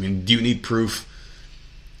for this. I mean, do you need proof?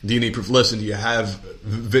 Listen, do you have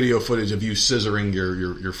video footage of you scissoring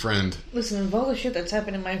your friend? Listen, of all the shit that's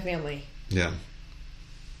happened in my family, yeah,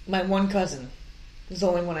 my one cousin is the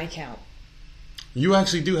only one I count. You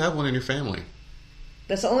actually do have one in your family.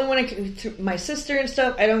 That's the only one my sister and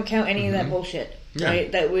stuff, I don't count any of that bullshit. Yeah.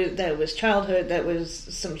 Right? That was childhood. That was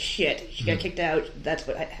some shit. She got kicked out. That's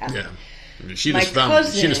what happened. Yeah. She just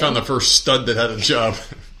found the first stud that had a job.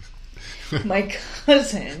 My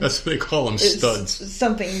cousin. That's what they call them, studs.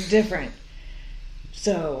 Something different.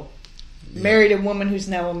 So, married a woman who's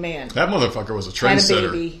now a man. That motherfucker was a trendsetter. Had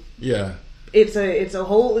a baby. Yeah. It's a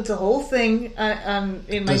whole thing in my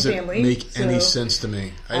family. Does it make any sense to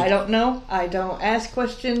me? I don't know. I don't ask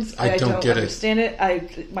questions. I don't understand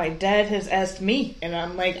it. My dad has asked me, and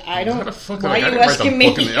I'm like, I don't. Why are you asking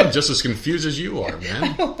me? I'm just as confused as you are, man.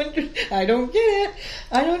 I don't get it.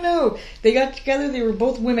 I don't know. They got together. They were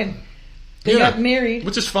both women. They got married,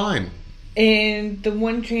 which is fine. And the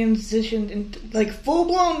one transitioned into like full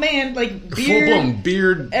blown man, like beard, full blown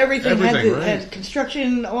beard, everything had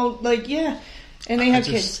construction, all like and they had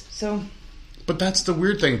kids. So, but that's the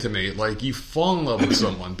weird thing to me. Like you fall in love with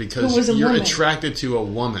someone because you're attracted to a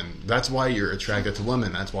woman. That's why you're attracted to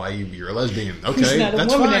women. That's why you're a lesbian. Okay,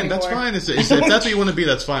 that's fine. Anymore. That's fine. If that's what you want to be,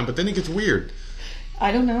 that's fine. But then it gets weird.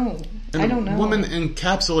 I don't know. And woman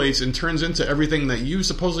encapsulates and turns into everything that you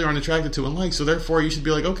supposedly aren't attracted to and like. So therefore, you should be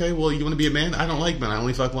like, okay, well, you want to be a man? I don't like men. I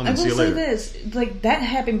only fuck women. See you later. I will say this: like that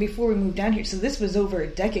happened before we moved down here. So this was over a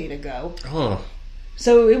decade ago. Oh.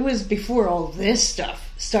 So it was before all this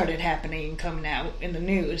stuff started happening and coming out in the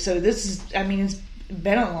news. So this is, I mean, it's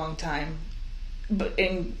been a long time. But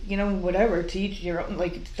whatever, to each your own.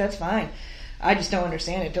 Like that's fine. I just don't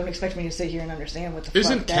understand it. Don't expect me to sit here and understand what the fuck that is.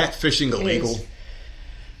 Isn't catfishing illegal?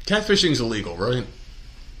 Catfishing's illegal, right?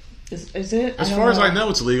 Is it? As far as I know,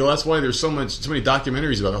 it's illegal. That's why there's so many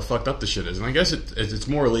documentaries about how fucked up the shit is. And I guess it's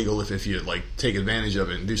more illegal if you like take advantage of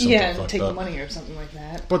it and do something fucked up. Yeah, take the money or something like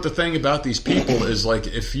that. But the thing about these people is like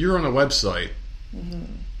if you're on a website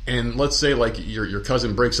and let's say like your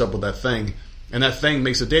cousin breaks up with that thing and that thing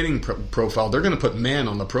makes a dating profile, they're going to put man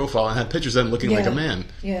on the profile and have pictures of them looking like a man.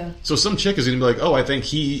 Yeah. So some chick is going to be like, oh, I think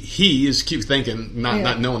he is cute thinking,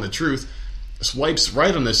 not knowing the truth. Swipes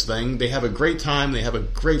right on this thing. They have a great time. They have a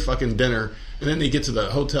great fucking dinner. And then they get to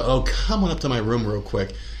the hotel. Oh, come on up to my room real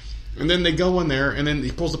quick. And then they go in there, and then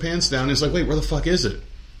he pulls the pants down, and it's like, wait, where the fuck is it?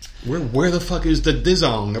 Where the fuck is the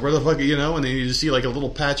dizong? Where the fuck, and then you just see like a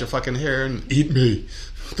little patch of fucking hair, and eat me.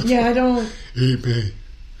 I don't... Eat me.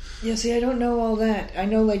 Yeah, see, I don't know all that. I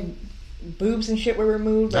know, like, boobs and shit were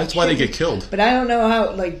removed. That's why they get killed. But I don't know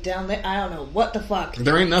how, like, down there, I don't know what the fuck.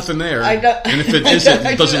 There ain't nothing there. And if it isn't,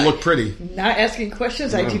 it doesn't look pretty. Not asking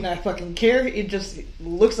questions, I do not fucking care. It just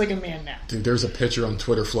looks like a man now. Dude, there's a picture on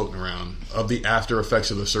Twitter floating around of the after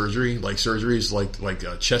effects of the surgery. Like, surgeries,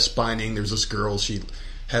 like chest binding. There's this girl, she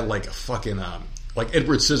had like a fucking, like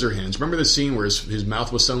Edward Scissorhands. Remember the scene where his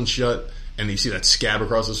mouth was sewn shut and you see that scab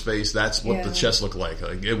across his face? That's what the chest looked like.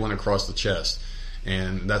 Like, it went across the chest.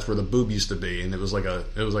 And that's where the boob used to be, and it was like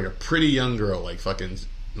a pretty young girl, like fucking,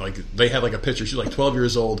 like they had like a picture. She was like 12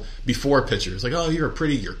 years old before a picture. It's like, oh, you're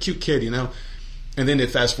a cute kid, And then they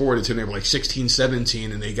fast forwarded to them, they were like 16,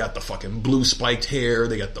 17, and they got the fucking blue spiked hair,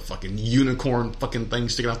 they got the fucking unicorn fucking thing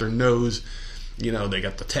sticking out their nose, You know, they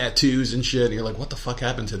got the tattoos and shit. And you're like, what the fuck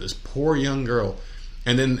happened to this poor young girl?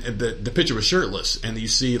 And then the picture was shirtless, and you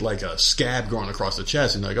see like a scab growing across the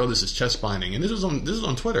chest, and you're like, oh, this is chest binding. And this is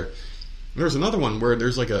on Twitter. There's another one where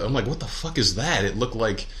there's like I'm like, what the fuck is that? It looked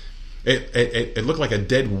like it looked like a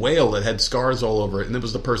dead whale that had scars all over it, and it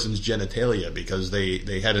was the person's genitalia, because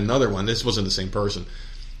they had another one. This wasn't the same person,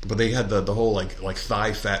 but they had the whole like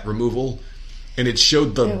thigh fat removal, and it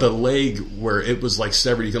showed the leg where it was like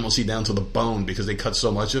severed. You can almost see down to the bone because they cut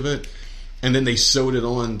so much of it. And then they sewed it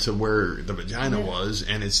on to where the vagina was,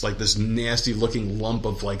 and it's like this nasty looking lump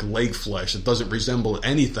of like leg flesh that doesn't resemble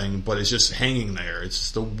anything, but it's just hanging there. It's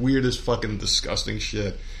just the weirdest fucking disgusting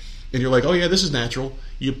shit. And you're like, oh yeah, this is natural.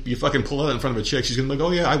 You fucking pull that in front of a chick, she's gonna be like,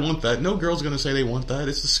 oh yeah, I want that. No girl's gonna say they want that.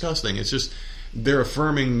 It's disgusting. It's just, they're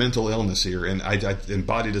affirming mental illness here, and and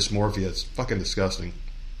body dysmorphia. It's fucking disgusting.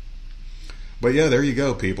 But yeah, there you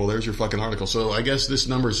go, people. There's your fucking article. So I guess this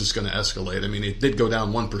number is just going to escalate. I mean, it did go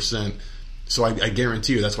down 1%. So I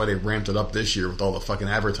guarantee you that's why they ramped it up this year with all the fucking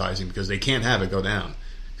advertising, because they can't have it go down.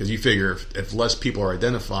 Because you figure if less people are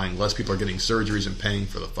identifying, less people are getting surgeries and paying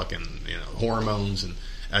for the fucking hormones. And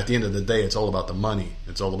at the end of the day, it's all about the money.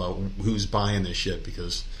 It's all about who's buying this shit.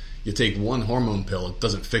 Because you take one hormone pill, it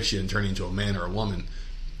doesn't fix you and turn you into a man or a woman.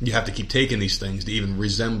 You have to keep taking these things to even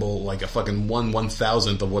resemble like a fucking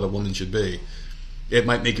 1/1000th of what a woman should be. It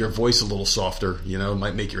might make your voice a little softer, it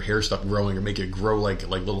might make your hair stop growing, or make it grow like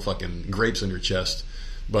little fucking grapes on your chest.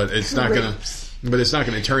 But it's not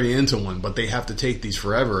gonna turn you into one. But they have to take these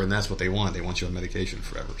forever, and that's what they want. They want you on medication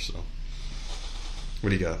forever. So,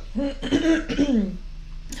 what do you got?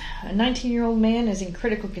 A 19-year-old man is in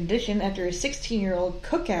critical condition after a 16-year-old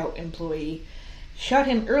cookout employee shot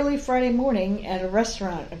him early Friday morning at a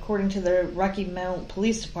restaurant, according to the Rocky Mount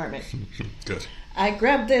Police Department. Good. I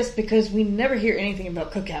grabbed this because we never hear anything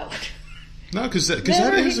about cookout. No, because that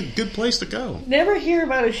is a good place to go. Never hear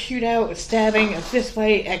about a shootout, a stabbing, a fist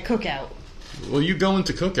fight at cookout. Well, you go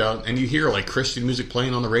into cookout and you hear like Christian music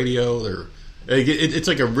playing on the radio. It's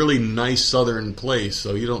like a really nice southern place,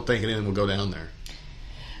 so you don't think anyone will go down there.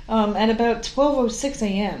 At about 12:06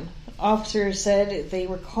 a.m., officers said they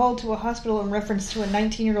were called to a hospital in reference to a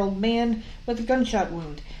 19-year-old man with a gunshot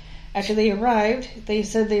wound. After they arrived, they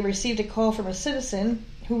said they received a call from a citizen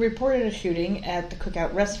who reported a shooting at the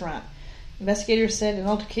cookout restaurant. Investigators said an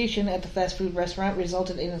altercation at the fast food restaurant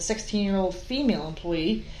resulted in a 16-year-old female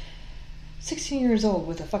employee, 16 years old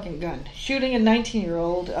with a fucking gun, shooting a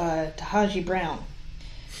 19-year-old Tahaji Brown.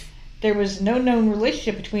 There was no known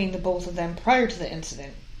relationship between the both of them prior to the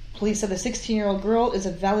incident. Police said the 16-year-old girl is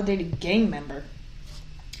a validated gang member.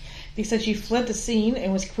 They said she fled the scene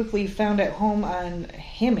and was quickly found at home on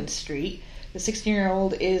Hammond Street. The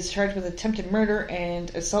 16-year-old is charged with attempted murder and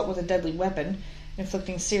assault with a deadly weapon,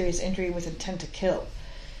 inflicting serious injury with intent to kill.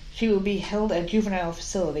 She will be held at juvenile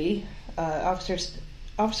facility. Officer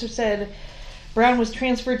said Brown was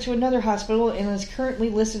transferred to another hospital and is currently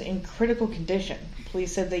listed in critical condition.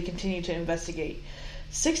 Police said they continue to investigate.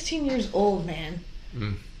 16 years old, man.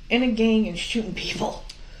 In a gang and shooting people.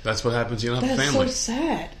 That's what happens. You don't have a family. That's so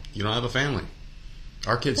sad. You don't have a family.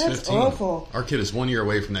 Our kid's That's 15. Awful. Our kid is 1 year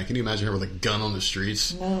away from that. Can you imagine her with a gun on the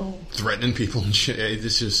streets? No. Threatening people and shit.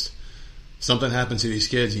 It's just, something happens to these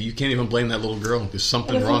kids. You can't even blame that little girl because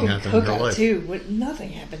something wrong happened in her life. Too. Nothing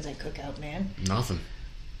happens at cookout, man. Nothing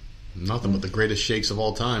but the greatest shakes of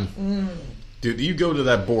all time. Dude, you go to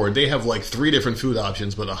that board, they have like 3 different food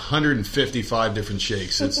options, but 155 different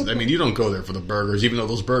shakes. You don't go there for the burgers, even though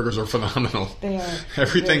those burgers are phenomenal. They are.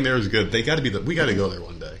 Everything there is good. They got to be we got to go there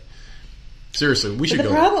one day. Seriously, we should go. The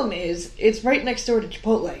problem is, it's right next door to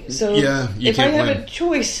Chipotle. So if I have a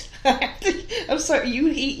choice, I'm sorry, you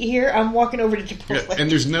eat here, I'm walking over to Chipotle. Yeah,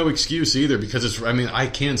 and there's no excuse either, because I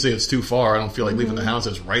can't say it's too far. I don't feel like leaving the house.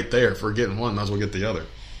 It's right there. If we're getting one, might as well get the other.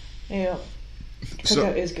 Yeah.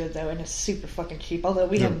 Cookout is good, though, and it's super fucking cheap. Although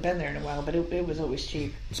we haven't been there in a while, but it was always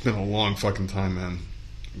cheap. It's been a long fucking time, man.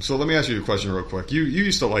 So let me ask you a question real quick. You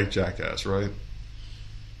used to like Jackass, right?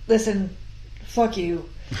 Listen, fuck you.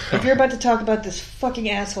 If you're about to talk about this fucking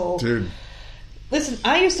asshole... Dude. Listen,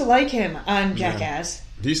 I used to like him on Jackass.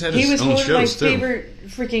 Yeah. He was one of my favorite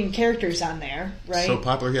freaking characters on there, right? So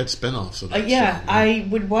popular, he had spin-offs of that. I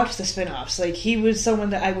would watch the spin-offs. Like, he was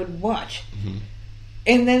someone that I would watch. Mm-hmm.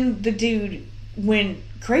 And then the dude went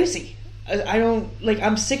crazy.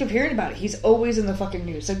 I'm sick of hearing about it. He's always in the fucking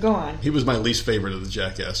news, so go on. He was my least favorite of the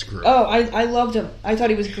Jackass crew. Oh, I loved him. I thought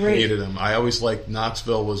he was great. Hated him. I always liked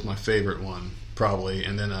Knoxville was my favorite one, probably.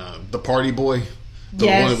 And then the Party Boy. The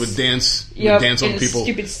one that would dance on people.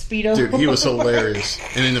 Stupid Speedo. Dude, he was hilarious.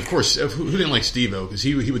 And then, of course, who didn't like Steve-O? Because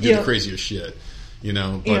he would do the craziest shit.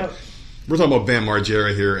 But We're talking about Bam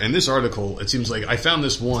Margera here, and this article, it seems like I found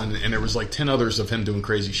this one, and there was like 10 others of him doing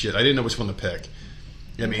crazy shit. I didn't know which one to pick.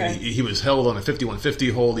 I mean, he was held on a 5150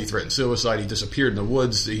 hold. He threatened suicide. He disappeared in the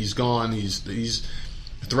woods. He's gone. He's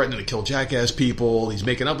threatening to kill Jackass people. He's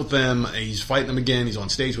making up with them. He's fighting them again. He's on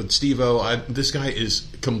stage with Steve-O. This guy is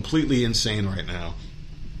completely insane right now.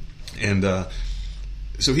 And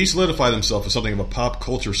so he solidified himself as something of a pop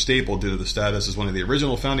culture staple due to the status as one of the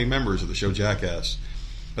original founding members of the show Jackass.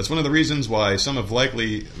 That's one of the reasons why some have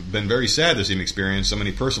likely been very sad to see him experience so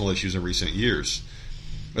many personal issues in recent years.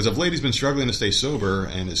 As of late, he's been struggling to stay sober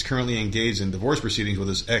and is currently engaged in divorce proceedings with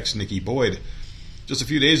his ex, Nikki Boyd. Just a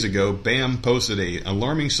few days ago, Bam posted an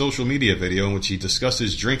alarming social media video in which he discussed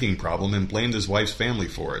his drinking problem and blamed his wife's family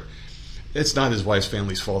for it. It's not his wife's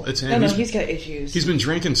family's fault. It's him. No, he's got issues. He's been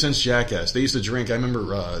drinking since Jackass. They used to drink. I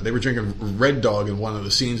remember they were drinking Red Dog in one of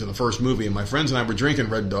the scenes in the first movie, and my friends and I were drinking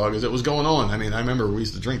Red Dog as it was going on. I mean, I remember we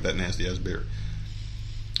used to drink that nasty-ass beer.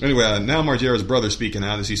 Anyway, now Margera's brother speaking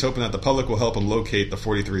out as he's hoping that the public will help him locate the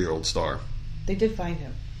 43-year-old star. They did find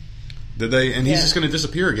him. Did they? And he's just going to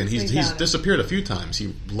disappear again. He's disappeared a few times.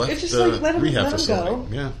 He left the rehab facility. Go.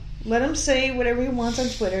 Yeah. Let him say whatever he wants on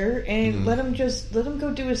Twitter, and let him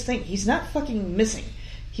go do his thing. He's not fucking missing.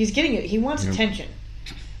 He's getting it. He wants attention.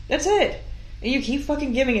 That's it. And you keep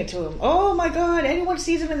fucking giving it to him. Oh my God! Anyone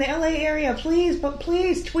sees him in the LA area, please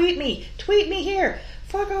tweet me. Tweet me here.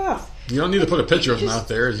 Fuck off. You don't need to put a picture of him out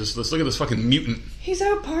there. Just let's look at this fucking mutant. He's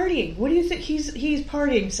out partying. What do you think? He's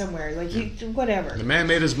partying somewhere. Like whatever. The man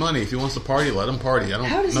made his money. If he wants to party, let him party. I don't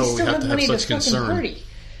How does know. He still we have to have such fucking concern. Party?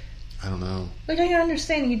 I don't know. Like, I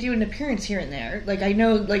understand you do an appearance here and there. Like, I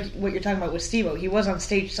know, like, what you're talking about with Steve-O. He was on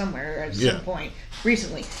stage somewhere at some point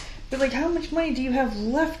recently. But, like, how much money do you have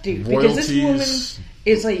left, dude? Royalties. Because this woman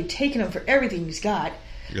is, like, taking him for everything he's got.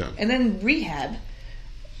 Yeah. And then rehab.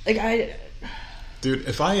 Like, Dude,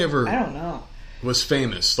 if I don't know. Was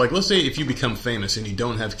famous. Like, let's say if you become famous and you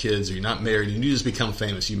don't have kids or you're not married and you just become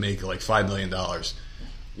famous, you make, like, $5 million.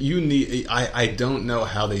 I don't know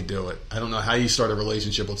how they do it. I don't know how you start a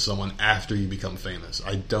relationship with someone after you become famous.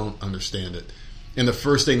 I don't understand it. And the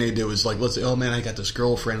first thing they do is like, let's say, oh man, I got this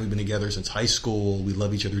girlfriend. We've been together since high school. We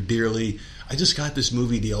love each other dearly. I just got this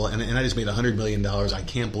movie deal and I just made $100 million. I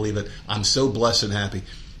can't believe it. I'm so blessed and happy.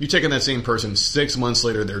 You're taking that same person 6 months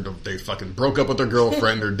later, they fucking broke up with their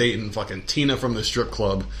girlfriend. They're dating fucking Tina from the strip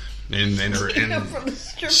club. And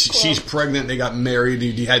she's pregnant. They got married.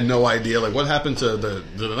 You had no idea. Like, what happened to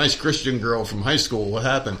the nice Christian girl from high school? What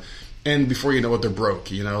happened? And before you know it, they're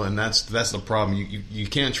broke. You know, and that's the problem. You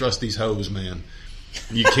can't trust these hoes, man.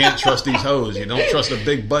 You can't trust these hoes. You don't trust a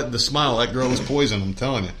big butt and the smile. That girl is poison. I'm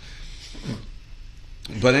telling you.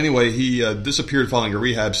 But anyway, he disappeared following a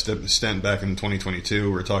rehab stint back in 2022. We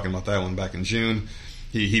were talking about that one back in June.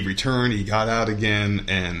 He returned, he got out again,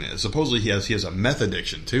 and supposedly he has a meth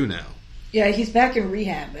addiction too now. Yeah, he's back in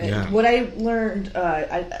rehab. And what I learned,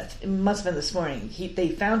 it must have been this morning, they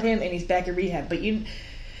found him and he's back in rehab. But you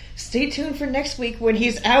stay tuned for next week when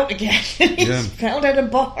he's out again. He's found at a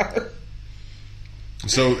bar.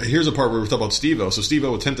 So here's a part where we talk about Steve-O. So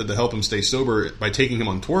Steve-O attempted to help him stay sober by taking him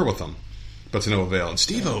on tour with him. But to no avail. And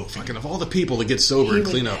Steve-O, fucking of all the people to get sober and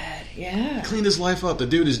clean up. Cleaned his life up. The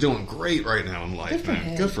dude is doing great right now in life,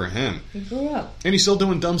 man. Good for him. He grew up. And he's still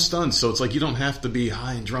doing dumb stunts, so it's like you don't have to be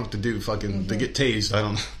high and drunk to do fucking, to get tased. I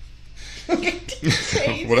don't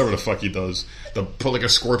know. Whatever the fuck he does. To put like a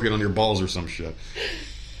scorpion on your balls or some shit.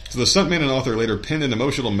 So the stuntman and author later pinned an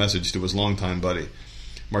emotional message to his longtime buddy.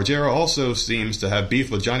 Margera also seems to have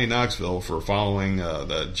beef with Johnny Knoxville for following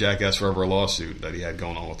the Jackass Forever lawsuit that he had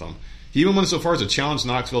going on with him. He even went so far as to challenge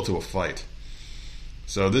Knoxville to a fight.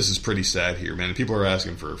 So this is pretty sad here, man. People are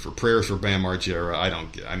asking for prayers for Bam Margera.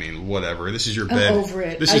 I mean, whatever. This is your bed. I'm over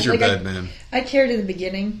it. This is your bed, man. I cared in the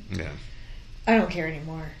beginning. Yeah. I don't care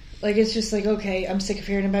anymore. Like, it's just like, okay, I'm sick of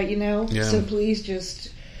hearing about you now. Yeah. So please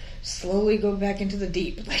just slowly go back into the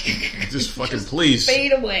deep. Like, just fucking please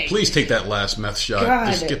fade away. Please take that last meth shot. God.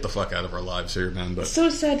 Just get the fuck out of our lives here, man. But it's so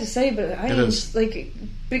sad to say, but I am just like,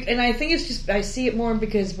 and I think it's just I see it more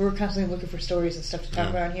because we're constantly looking for stories and stuff to talk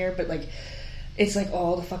about here. But like, it's like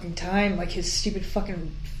all the fucking time. Like his stupid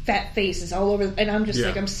fucking fat face is all over, and I'm just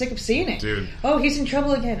like, I'm sick of seeing it. Dude. Oh, he's in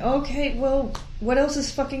trouble again. Okay, well, what else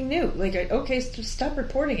is fucking new? Like, okay, stop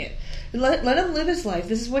reporting it. Let him live his life.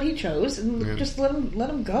 This is what he chose, and just let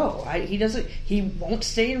him go. He won't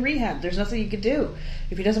stay in rehab. There's nothing he could do.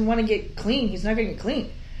 If he doesn't want to get clean, he's not going to get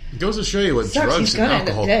clean. It goes to show you what drugs and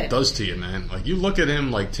alcohol does to you, man. Like, you look at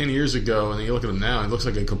him like 10 years ago, and then you look at him now, and he looks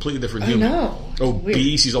like a completely different human. I know.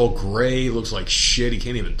 Obese, he's all gray, looks like shit, he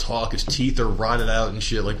can't even talk, his teeth are rotted out and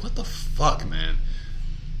shit. Like, what the fuck, man?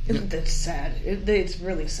 That's sad. It's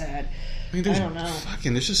really sad. I mean, I don't know.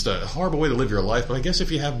 Fucking, it's just a horrible way to live your life. But I guess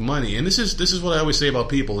if you have money, and this is what I always say about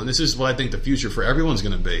people, and this is what I think the future for everyone's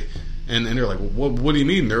going to be. And they're like, well, what do you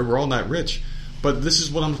mean? We're all not rich. But this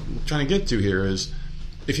is what I'm trying to get to here is,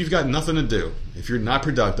 if you've got nothing to do, if you're not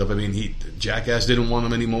productive, I mean, Jackass didn't want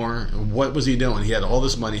him anymore. What was he doing? He had all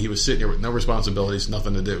this money. He was sitting here with no responsibilities,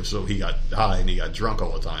 nothing to do. So he got high and he got drunk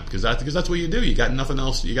all the time because that's what you do. You got nothing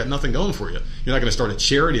else. You got nothing going for you. You're not going to start a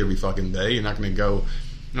charity every fucking day. You're not going to go,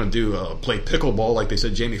 play pickleball like they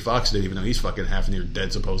said Jamie Foxx did, even though he's fucking half near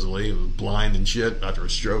dead supposedly, he was blind and shit after a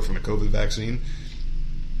stroke from the COVID vaccine.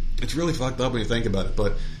 It's really fucked up when you think about it,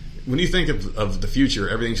 but. When you think of the future,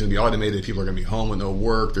 everything's going to be automated. People are going to be home with no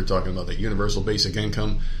work. They're talking about the universal basic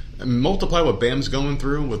income. And multiply what BAM's going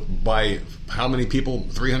through by how many people,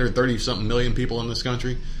 330-something million people in this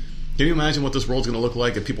country. Can you imagine what this world's going to look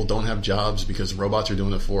like if people don't have jobs because robots are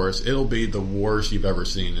doing it for us? It'll be the worst you've ever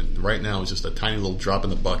seen. And right now, it's just a tiny little drop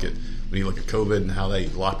in the bucket. When you look at COVID and how they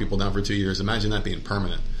lock people down for 2 years, imagine that being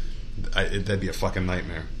permanent. That'd be a fucking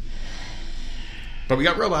nightmare. But we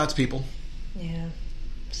got robots, people. Yeah.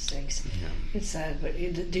 Stinks. Yeah. It's sad, but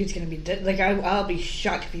the dude's gonna be dead. Like I'll be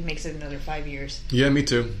shocked if he makes it another 5 years. Yeah, me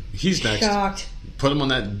too. He's next. Shocked. Put him on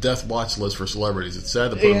that death watch list for celebrities. It's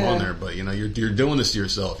sad to put him on there, but you're doing this to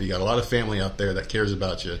yourself. You got a lot of family out there that cares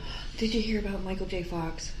about you. Did you hear about Michael J.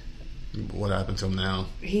 Fox? What happened to him now?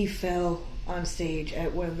 He fell on stage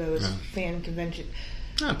at one of those fan conventions.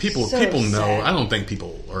 People know. I don't think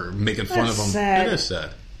people are making fun of him. Sad. It is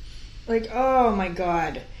sad. Like, oh my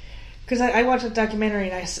god. Because I watched a documentary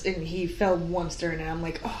and he fell once during it. And I'm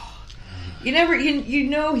like, oh, you never, you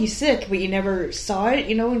know he's sick, but you never saw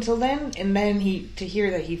it, until then. And then to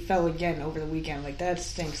hear that he fell again over the weekend, like that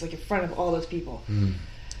stinks. Like in front of all those people.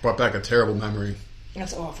 Brought back a terrible memory.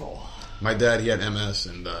 That's awful. My dad, he had MS,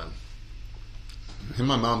 and him and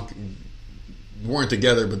my mom weren't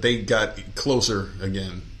together, but they got closer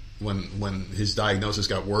again when his diagnosis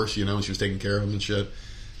got worse. And she was taking care of him and shit.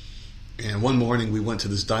 And one morning we went to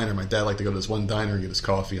this diner. My dad liked to go to this one diner and get his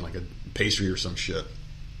coffee and like a pastry or some shit.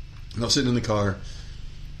 And I was sitting in the car,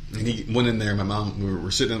 and he went in there. My mom, we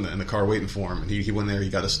were sitting in the car waiting for him. And he went there, he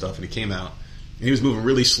got his stuff, and he came out. And he was moving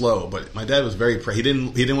really slow. But my dad was very he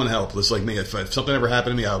didn't want to help. It's like me. If something ever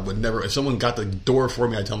happened to me, I would never. If someone got the door for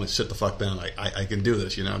me, I'd tell them to sit the fuck down. I can do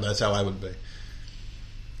this. That's how I would be.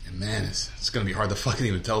 And man, it's going to be hard to fucking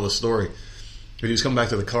even tell the story. But he was coming back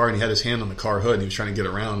to the car, and he had his hand on the car hood, and he was trying to get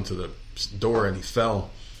around to the door, and he fell.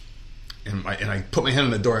 And I put my hand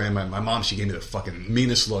on the door, and my mom, she gave me the fucking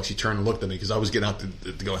meanest look. She turned and looked at me because I was getting out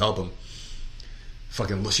to go help him.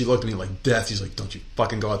 She looked at me like death. She's like, "Don't you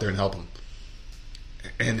fucking go out there and help him."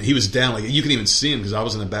 And he was down, like you couldn't even see him because I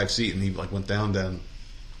was in the back seat, and he like went down, and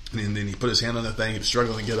then he put his hand on the thing. He was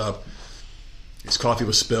struggling to get up. His coffee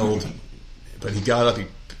was spilled, but he got up. He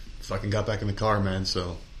fucking got back in the car, man.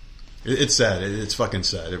 So it's sad. It's fucking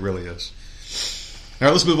sad. It really is. All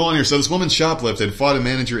right, let's move on here. So this woman shoplifted, fought a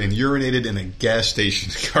manager, and urinated in a gas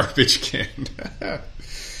station garbage can.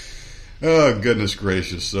 Oh, goodness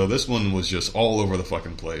gracious. So this one was just all over the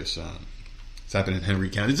fucking place. It's happened in Henry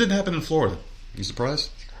County. It didn't happen in Florida. You surprised?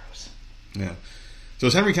 It's gross. Yeah. So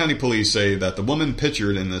as Henry County police say that the woman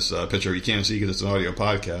pictured in this picture, you can't see because it's an audio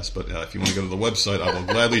podcast, but if you want to go to the website, I will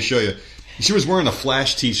gladly show you. She was wearing a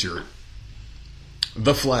Flash t-shirt.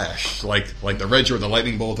 The Flash, like the red shirt with the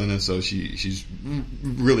lightning bolt in it. So she's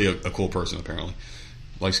really a cool person apparently,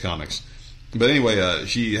 likes comics. But anyway,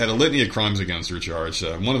 she had a litany of crimes against her charged.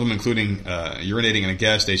 One of them including urinating in a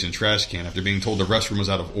gas station trash can after being told the restroom was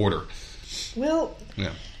out of order. Well,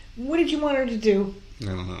 yeah. What did you want her to do? I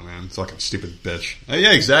don't know, man. It's like a stupid bitch.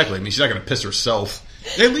 Yeah, exactly. I mean, she's not going to piss herself.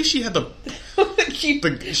 At least she had she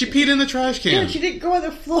peed in the trash can. Yeah, she didn't go on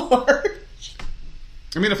the floor.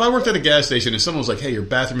 I mean, if I worked at a gas station and someone was like, "Hey, your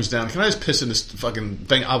bathroom's down. Can I just piss in this fucking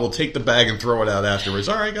thing?" I will take the bag and throw it out afterwards.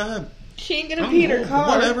 All right, go ahead. She ain't gonna pee in her car.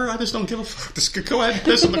 Whatever. I just don't give a fuck. Just go ahead and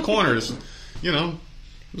piss in the corners.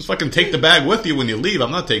 Just fucking take the bag with you when you leave.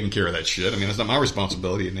 I'm not taking care of that shit. I mean, it's not my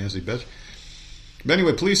responsibility, you nasty bitch. But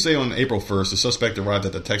anyway, police say on April 1st, the suspect arrived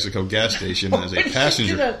at the Texaco gas station as a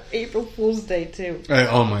passenger. She did on April Fool's Day, too. Hey,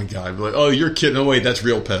 oh, my God. Like, oh, you're kidding. Oh, wait, that's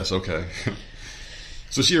real piss. Okay.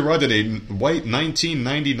 So she arrived at a white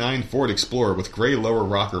 1999 Ford Explorer with gray lower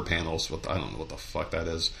rocker panels. I don't know what the fuck that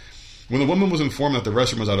is. When the woman was informed that the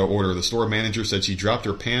restroom was out of order, the store manager said she dropped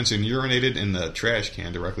her pants and urinated in the trash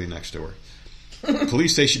can directly next to her.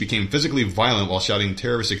 Police say she became physically violent while shouting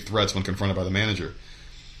terroristic threats when confronted by the manager.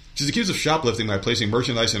 She's accused of shoplifting by placing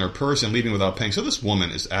merchandise in her purse and leaving without paying. So this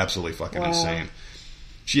woman is absolutely fucking insane.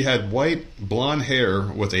 She had white, blonde hair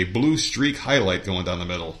with a blue streak highlight going down the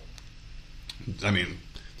middle. I mean,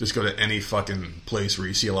 Just go to any fucking place where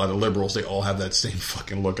you see a lot of liberals. They all have that same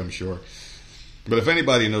fucking look, I'm sure. But if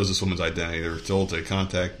anybody knows this woman's identity, they're told to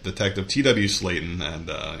contact Detective T.W. Slayton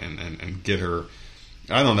and get her.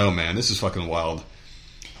 I don't know, man. This is fucking wild.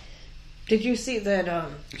 Did you see that?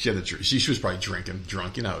 She was probably drunk.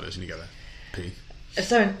 You know how it is, and you gotta pee. I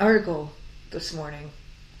saw an article this morning.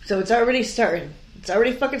 So it's already starting. It's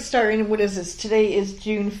already fucking starting. What is this? Today is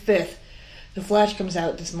June 5th. The Flash comes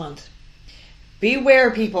out this month. Beware,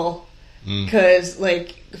 people. Because,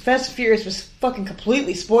 Fast and Furious was fucking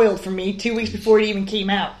completely spoiled for me 2 weeks before it even came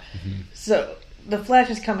out. Mm-hmm. So, The Flash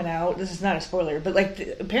is coming out. This is not a spoiler. But,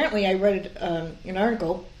 apparently I read an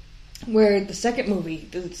article where the second movie,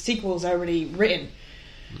 the sequel, is already written.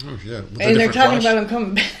 Oh, yeah. And they're talking about him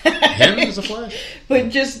coming back. Him as a Flash? But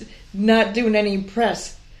just not doing any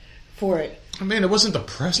press for it. I mean, it wasn't the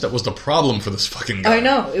press that was the problem for this fucking guy. I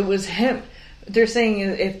know. It was him. They're saying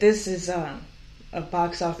if this is a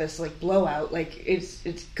box office blowout,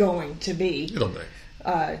 it's going to be. It'll be.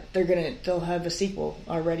 They'll have a sequel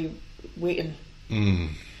already waiting.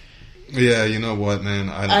 Yeah, you know what, man?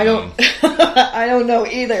 I don't know. I don't know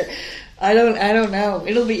either. I don't know.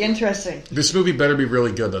 It'll be interesting. This movie better be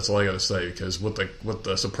really good. That's all I got to say. Because with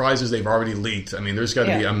the surprises they've already leaked, I mean, there's got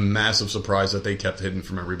to be a massive surprise that they kept hidden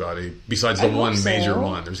from everybody. Besides the one major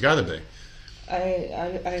one, there's got to be.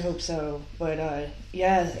 I hope so, but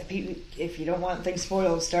if you don't want things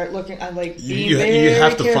spoiled, start looking. I'm being very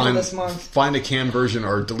careful this month. Find a canned version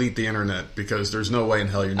or delete the internet because there's no way in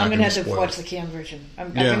hell you're not going to be spoiled. I'm going to have to watch the canned version.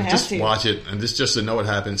 I'm going to have to watch it and just to know what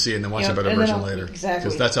happened, see it, and then watch a better version later. Exactly,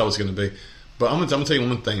 because that's how it's going to be. But I'm going to tell you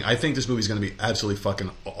one thing. I think this movie's going to be absolutely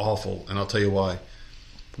fucking awful, and I'll tell you why.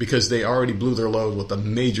 Because they already blew their load with a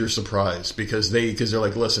major surprise. Because they're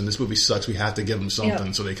like, listen, this movie sucks. We have to give them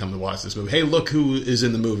something, so they come to watch this movie. Hey, look who is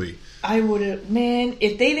in the movie. I would have, man.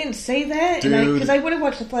 If they didn't say that, because I would have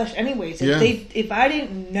watched The Flash anyways. If I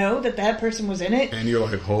didn't know that person was in it, and you're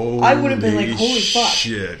like, holy, I would have been like, holy fuck,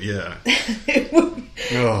 shit, yeah.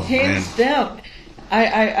 Hands down.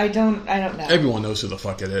 I don't know. Everyone knows who the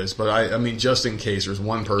fuck it is, but I mean, just in case there's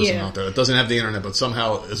one person out there that doesn't have the internet, but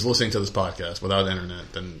somehow is listening to this podcast without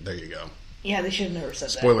internet, then there you go. Yeah, they should have never said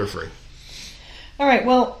that. Spoiler free. All right,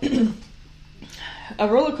 well, a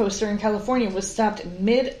roller coaster in California was stopped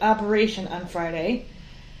mid-operation on Friday,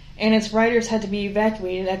 and its riders had to be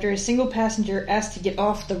evacuated after a single passenger asked to get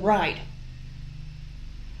off the ride.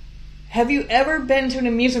 Have you ever been to an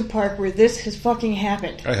amusement park where this has fucking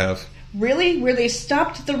happened? I have. Really? Where they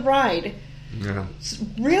stopped the ride? Yeah.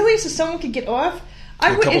 Really? So someone could get off?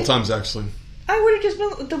 A couple times, actually. I would have just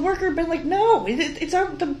been, the worker been like, no,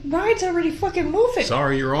 the ride's already fucking moving.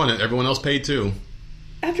 Sorry, you're on it. Everyone else paid too.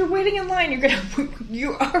 After waiting in line,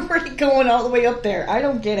 you're already going all the way up there. I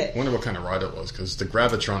don't get it. I wonder what kind of ride it was, because the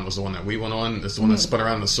Gravitron was the one that we went on. It's the one that spun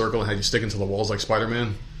around in a circle and had you stick into the walls like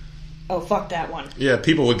Spider-Man. Oh, fuck that one. Yeah,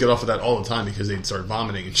 people would get off of that all the time because they'd start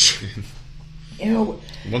vomiting and shit. Ew.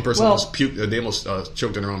 One person almost puked. They almost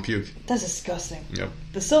choked on their own puke. That's disgusting. Yep.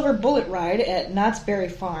 The Silver Bullet ride at Knott's Berry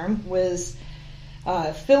Farm was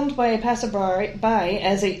filmed by a passerby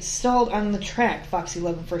as it stalled on the track, Fox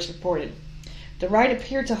 11 first reported. The ride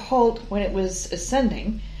appeared to halt when it was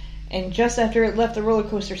ascending, and just after it left the roller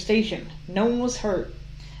coaster station. No one was hurt.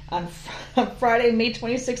 On Friday, May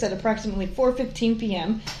 26th at approximately 4:15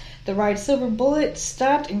 p.m., the ride Silver Bullet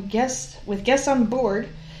stopped and with guests on board.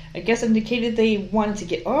 A guest indicated they wanted to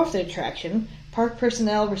get off the attraction. Park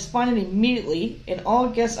personnel responded immediately, and all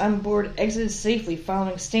guests on board exited safely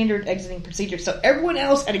following standard exiting procedures. So everyone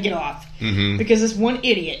else had to get off because this one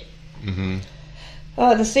idiot. Mm-hmm.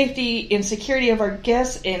 The safety and security of our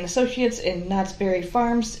guests and associates in Knott's Berry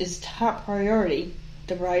Farms is top priority.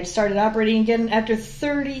 The ride started operating again after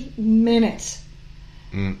 30 minutes.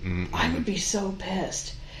 I would be so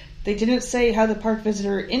pissed. They didn't say how the park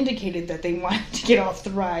visitor indicated that they wanted to get off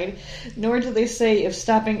the ride, nor did they say if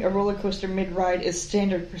stopping a roller coaster mid-ride is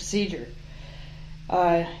standard procedure.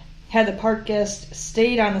 Had the park guest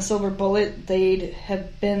stayed on the Silver Bullet, they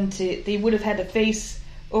would have had to face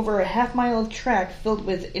over a half-mile of track filled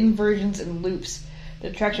with inversions and loops. The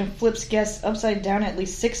attraction flips guests upside down at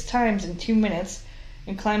least 6 times in 2 minutes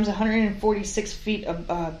and climbs 146 feet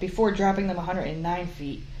before dropping them 109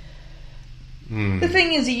 feet. The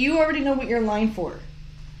thing is, you already know what you're in line for.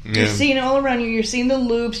 Yeah. You're seeing it all around you. You're seeing the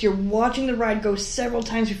loops. You're watching the ride go several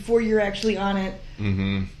times before you're actually on it.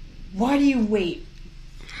 Mm-hmm. Why do you wait?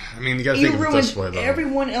 I mean, you gotta think of it this way, though.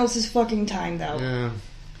 Everyone else's fucking time, though. Yeah.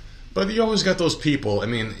 But you always got those people. I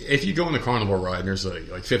mean, if you go on a carnival ride and there's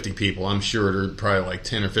like 50 people, I'm sure there are probably like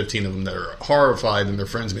 10 or 15 of them that are horrified and their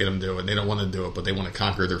friends made them do it. And they don't want to do it, but they want to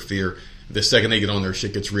conquer their fear. The second they get on there,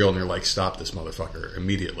 shit gets real and they're like, stop this motherfucker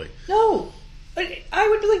immediately. No. I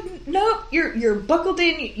would be like, no, you're buckled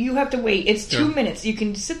in. You have to wait. It's 2 minutes. You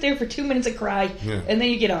can sit there for 2 minutes and cry, and then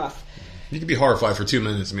you get off. You can be horrified for 2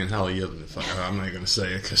 minutes. I mean, hell, I'm not going to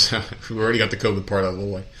say it because we already got the COVID part out of the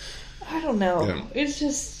way. I don't know. Yeah.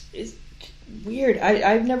 It's weird.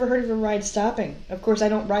 I've never heard of a ride stopping. Of course, I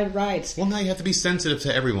don't ride rides. Well, now you have to be sensitive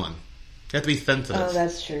to everyone. You have to be sensitive. Oh,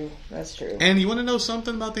 that's true. That's true. And you want to know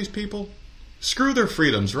something about these people? Screw their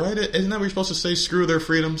freedoms, right? Isn't that what you're supposed to say? Screw their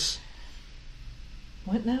freedoms?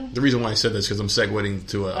 What now? The reason why I said this is because I'm segueing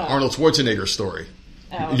to Arnold Schwarzenegger story.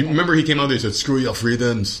 Oh, okay. You remember he came out there and said, screw your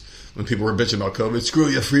freedoms. When people were bitching about COVID, screw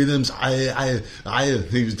your freedoms.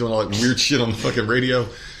 He was doing all that weird shit on the fucking radio.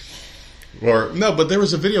 But there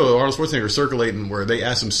was a video of Arnold Schwarzenegger circulating where they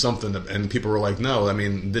asked him something and people were like, no, I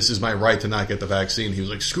mean, this is my right to not get the vaccine. He was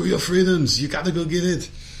like, screw your freedoms. You got to go get it.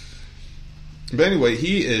 But anyway,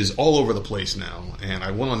 he is all over the place now. And I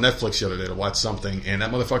went on Netflix the other day to watch something, and that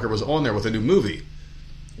motherfucker was on there with a new movie.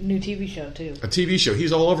 New TV show, too. A TV show.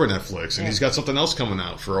 He's all over Netflix, and he's got something else coming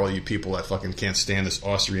out for all you people that fucking can't stand this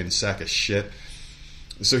Austrian sack of shit.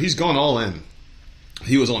 So he's gone all in.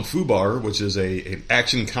 He was on Fubar, which is an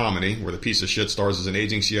action comedy where the piece of shit stars as an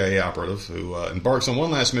aging CIA operative who embarks on one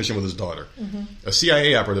last mission with his daughter. Mm-hmm. A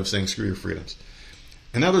CIA operative saying, screw your freedoms.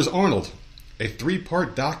 And now there's Arnold, a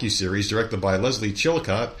 3-part docuseries directed by Leslie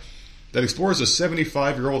Chilcott that explores a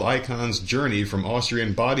 75-year-old icon's journey from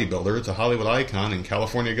Austrian bodybuilder to Hollywood icon and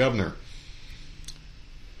California governor.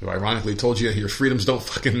 Who ironically told you your freedoms don't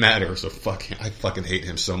fucking matter, so I fucking hate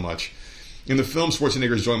him so much. In the film,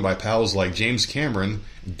 Schwarzenegger is joined by pals like James Cameron,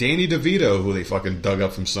 Danny DeVito, who they fucking dug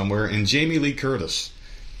up from somewhere, and Jamie Lee Curtis.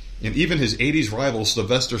 And even his 80s rival,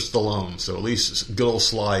 Sylvester Stallone. So at least good old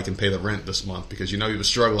Sly can pay the rent this month because he was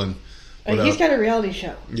struggling. He's got a reality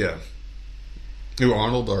show. Yeah. Who,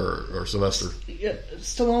 Arnold or Sylvester?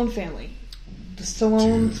 Stallone Family. The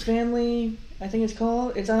Stallone Family, I think it's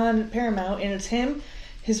called. It's on Paramount, and it's him,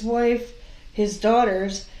 his wife, his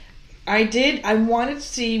daughters. I wanted to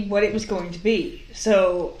see what it was going to be.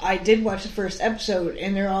 So I did watch the first episode,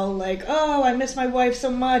 and they're all like, oh, I miss my wife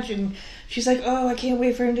so much. And she's like, oh, I can't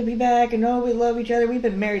wait for him to be back. And oh, we love each other. We've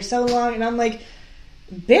been married so long. And I'm like,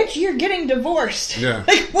 bitch, you're getting divorced. Yeah.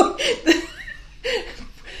 Like, what?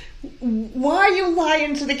 Why are you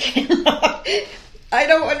lying to the camera? I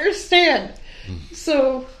don't understand.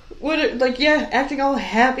 So, acting all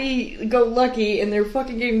happy-go-lucky, and they're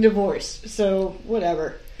fucking getting divorced. So,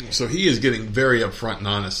 whatever. So he is getting very upfront and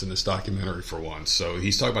honest in this documentary for once. So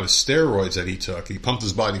he's talking about his steroids that he took. He pumped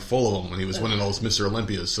his body full of them when he was winning all those Mr.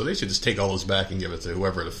 Olympias. So they should just take all those back and give it to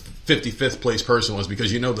whoever the 55th place person was,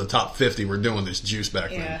 because the top 50 were doing this juice back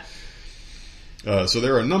then. So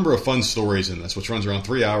there are a number of fun stories in this, which runs around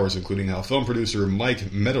 3 hours, including how film producer Mike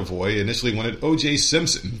Medavoy initially wanted O.J.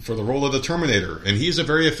 Simpson for the role of the Terminator. And he's a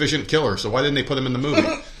very efficient killer, so why didn't they put him in the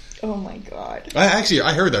movie? Oh my god.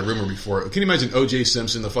 I heard that rumor before. Can you imagine O.J.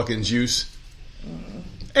 Simpson, the fucking juice?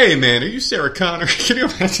 Hey man, are you Sarah Connor? Can you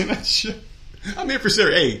imagine that shit? I'm here for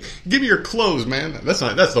Sarah. Hey, give me your clothes, man.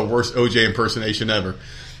 That's the worst O.J. impersonation ever.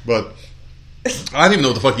 But I don't even know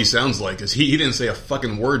what the fuck he sounds like, because he didn't say a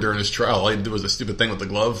fucking word during his trial. All he did was a stupid thing with the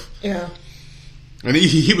glove. Yeah. And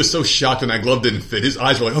he was so shocked when that glove didn't fit. His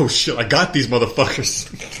eyes were like, oh shit, I got these motherfuckers.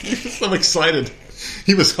 He was so excited.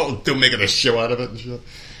 He was all making a show out of it and shit.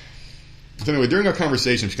 So anyway, during our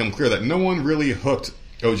conversation, it's become clear that no one really hooked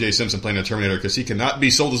O.J. Simpson playing the Terminator because he cannot be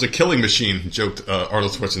sold as a killing machine, joked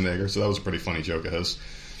Arnold Schwarzenegger. So that was a pretty funny joke of his.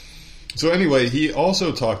 So anyway, he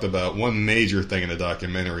also talked about one major thing in the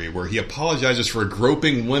documentary where he apologizes for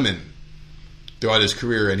groping women throughout his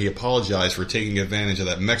career, and he apologized for taking advantage of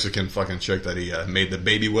that Mexican fucking chick that he made the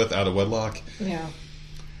baby with out of wedlock. Yeah.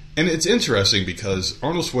 And it's interesting because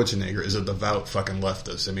Arnold Schwarzenegger is a devout fucking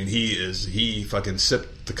leftist. I mean, he fucking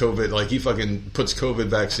sipped the COVID, like he fucking puts COVID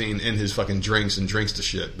vaccine in his fucking drinks and drinks the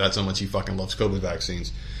shit. That's how much he fucking loves COVID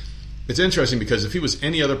vaccines. It's interesting because if he was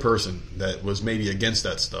any other person that was maybe against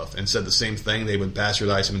that stuff and said the same thing, they would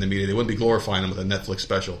bastardize him in the media. They wouldn't be glorifying him with a Netflix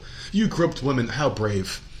special. You groped women, how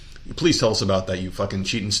brave. Please tell us about that, you fucking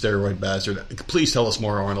cheating steroid bastard. Please tell us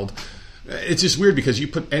more, Arnold. It's just weird because you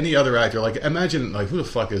put any other actor, like imagine, like who the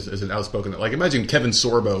fuck is an outspoken, like imagine Kevin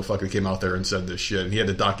Sorbo fucking came out there and said this shit and he had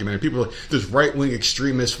the documentary. People were like, this right-wing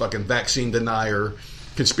extremist fucking vaccine denier,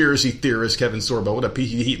 conspiracy theorist Kevin Sorbo, what a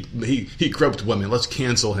he groped women, let's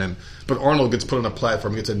cancel him. But Arnold gets put on a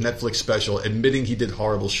platform, gets a Netflix special admitting he did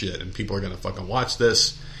horrible shit, and people are going to fucking watch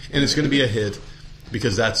this and it's going to be a hit.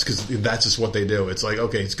 because that's just what they do. It's like,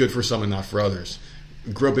 okay, it's good for some and not for others.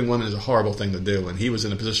 Groping women is a horrible thing to do, and he was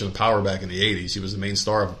in a position of power back in the 80s. He was the main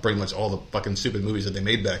star of pretty much all the fucking stupid movies that they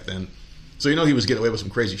made back then. So he was getting away with some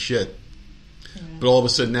crazy shit. Yeah. But all of a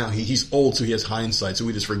sudden now, he's old, so he has hindsight, so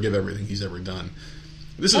we just forgive everything he's ever done.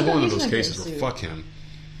 This is one of those cases where fuck him.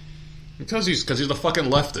 Because he's a fucking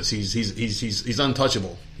leftist. He's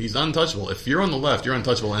untouchable. He's untouchable. If you're on the left, you're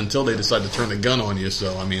untouchable until they decide to turn the gun on you.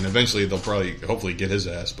 So, I mean, eventually they'll hopefully get his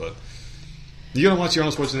ass. But you gonna watch the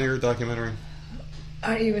Arnold Schwarzenegger documentary?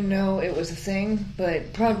 I didn't even know it was a thing,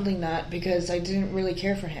 but probably not, because I didn't really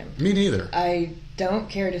care for him. Me neither. I don't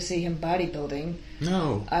care to see him bodybuilding.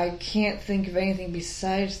 No. I can't think of anything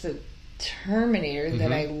besides the Terminator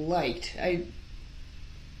that I liked.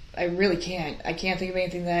 I really can't. I can't think of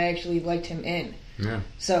anything that I actually liked him in. Yeah.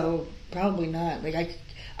 So, probably not. Like,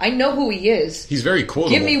 I know who he is. He's very quotable.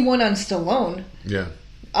 Give me one on Stallone. Yeah.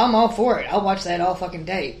 I'm all for it. I'll watch that all fucking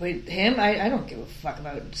day. But him, I don't give a fuck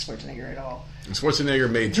about Schwarzenegger at all. Schwarzenegger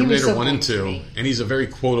made Terminator 1 and 2, and he's a very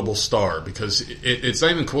quotable star, because it's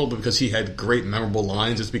not even quotable because he had great memorable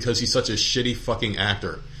lines, it's because he's such a shitty fucking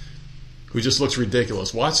actor who just looks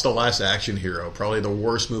ridiculous. Watch The Last Action Hero, probably the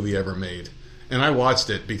worst movie ever made. And I watched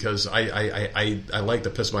it because I like to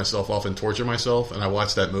piss myself off and torture myself, and I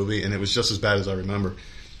watched that movie, and it was just as bad as I remember.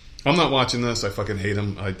 I'm not watching this. I fucking hate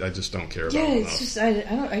him. I just don't care about him enough. It's just, I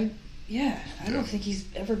don't think he's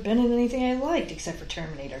ever been in anything I liked except for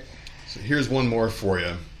Terminator. So here's one more for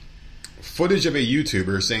you. Footage of a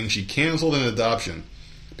YouTuber saying she canceled an adoption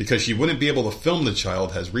because she wouldn't be able to film the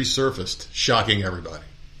child has resurfaced, shocking everybody.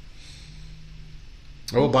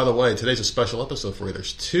 Oh, by the way, today's a special episode for you.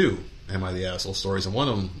 There's 2 Am I the Asshole stories, and one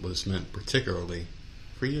of them was meant particularly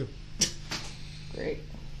for you. Great.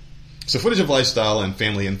 So footage of lifestyle and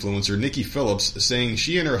family influencer Nikki Phillips saying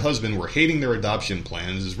she and her husband were hating their adoption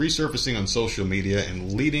plans is resurfacing on social media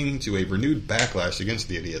and leading to a renewed backlash against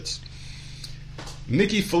the idiots.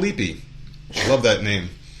 Nikki Filippi, love that name,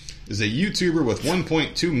 is a YouTuber with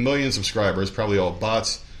 1.2 million subscribers, probably all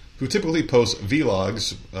bots, who typically posts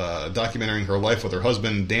vlogs documenting her life with her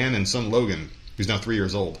husband Dan and son Logan, who's now 3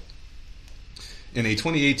 years old. In a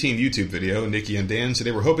 2018 YouTube video, Nikki and Dan said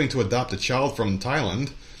they were hoping to adopt a child from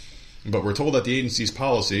Thailand, but were told that the agency's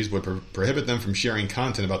policies would prohibit them from sharing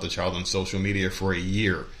content about the child on social media for a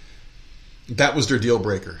year. That was their deal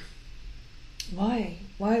breaker. Why?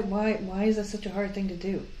 Why is that such a hard thing to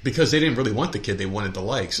do? Because they didn't really want the kid; they wanted the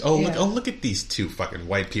likes. Look at these 2 fucking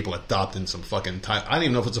white people adopting some fucking I don't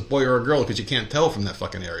even know if it's a boy or a girl, because you can't tell from that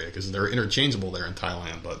fucking area because they're interchangeable there in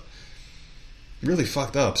Thailand. But really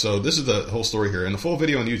fucked up. So this is the whole story here. In the full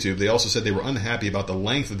video on YouTube, they also said they were unhappy about the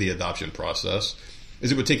length of the adoption process,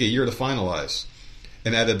 as it would take a year to finalize,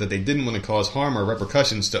 and added that they didn't want to cause harm or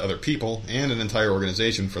repercussions to other people, and an entire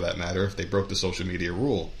organization for that matter, if they broke the social media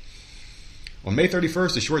rule. On May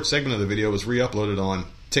 31st, a short segment of the video was re-uploaded on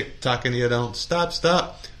TikTok, and you don't stop.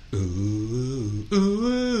 Ooh,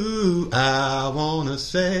 ooh, I wanna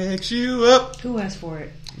sex you up. Who asked for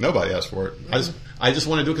it? Nobody asked for it. I just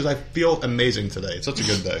want to do it because I feel amazing today. It's such a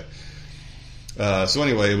good day. So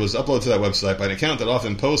anyway, it was uploaded to that website by an account that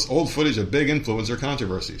often posts old footage of big influencer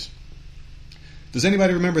controversies. Does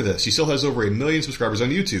anybody remember this? She still has over 1 million subscribers on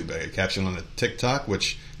YouTube, a caption on a TikTok,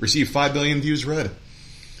 which received 5 billion views read.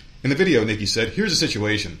 In the video, Nikki said, here's the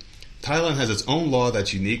situation. Thailand has its own law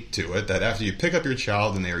that's unique to it, that after you pick up your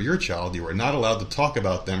child and they are your child, you are not allowed to talk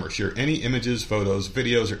about them or share any images, photos,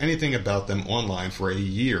 videos, or anything about them online for a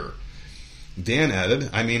year. Dan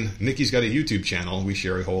added, Nikki's got a YouTube channel, we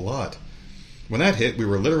share a whole lot. When that hit, we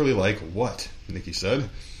were literally like, what? Nikki said.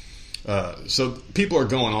 So people are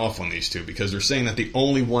going off on these 2 because they're saying that they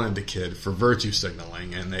only wanted the kid for virtue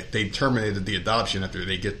signaling, and they terminated the adoption after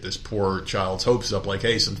they get this poor child's hopes up, like,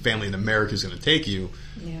 hey, some family in America is going to take you,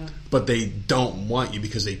 but they don't want you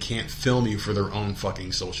because they can't film you for their own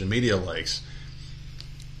fucking social media likes.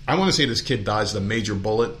 I want to say this kid dodged a major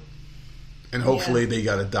bullet, and hopefully they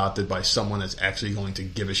got adopted by someone that's actually going to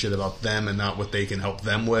give a shit about them and not what they can help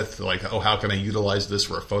them with, like, oh, how can I utilize this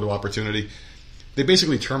for a photo opportunity? They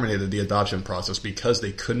basically terminated the adoption process because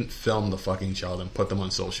they couldn't film the fucking child and put them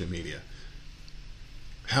on social media.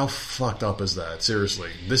 How fucked up is that? Seriously.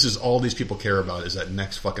 This is all these people care about, is that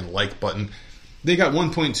next fucking like button. They got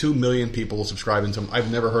 1.2 million people subscribing to them.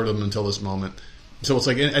 I've never heard of them until this moment. So it's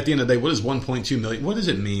like, at the end of the day, what is 1.2 million? What does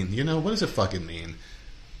it mean? What does it fucking mean?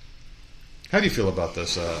 How do you feel about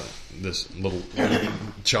this this little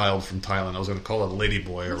child from Thailand? I was going to call it a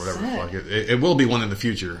ladyboy or whatever. Fuck it. It will be one in the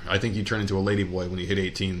future. I think you turn into a ladyboy when you hit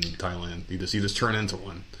 18 in Thailand. You just turn into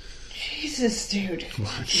one. Jesus, dude.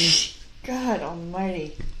 God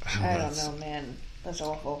almighty. I don't know, man. That's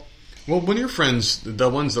awful. Well, when your friends, the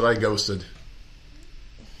ones that I ghosted,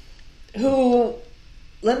 who,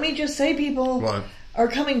 let me just say, people, what? Are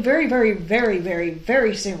coming very, very, very, very,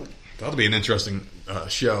 very soon. That'll be an interesting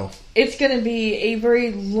show. It's going to be a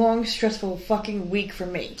very long, stressful fucking week for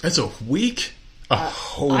me. That's a week? A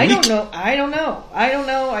whole week? I don't know.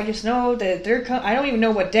 I just know that they're coming. I don't even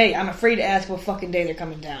know what day. I'm afraid to ask what fucking day they're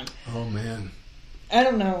coming down. Oh, man. I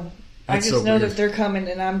don't know. That's I just so know weird. that they're coming,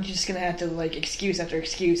 and I'm just gonna have to like excuse after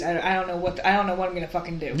excuse. I don't know what I'm gonna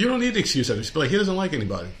fucking do. You don't need to excuse that. Just be like, he doesn't like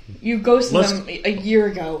anybody. You ghosted them a year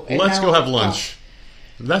ago. And let's now go have lunch.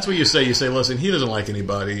 That's what you say. You say, listen, he doesn't like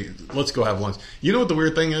anybody. Let's go have lunch. You know what the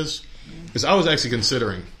weird thing is? Is I was actually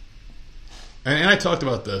considering, and I talked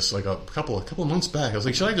about this like a couple of months back. I was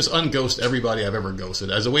like, should I just unghost everybody I've ever ghosted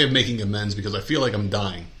as a way of making amends because I feel like I'm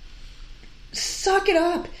dying? Suck it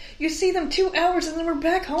up. You see them 2 hours and then we're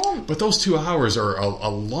back home. But those 2 hours are a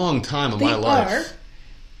long time of my life.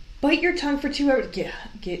 Bite your tongue for 2 hours.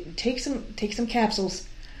 Take some capsules.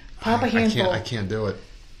 Pop a handful. I can't do it.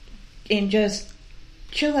 And just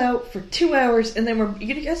chill out for 2 hours, and then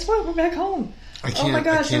guess what? We're back home. Oh my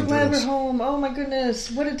gosh, I'm glad we're home. Oh my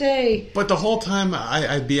goodness, what a day! But the whole time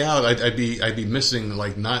I'd be out, I'd be missing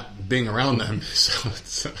like not being around them. So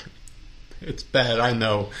it's bad. I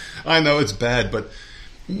know it's bad, but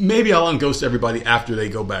maybe I'll unghost everybody after they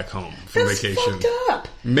go back home from vacation. That's fucked up.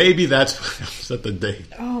 Maybe that's set the date.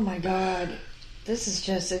 Oh my god. This is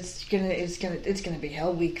just it's gonna be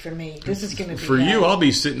hell week for me. This is gonna be for you. I'll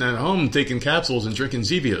be sitting at home taking capsules and drinking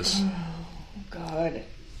Zevias. Oh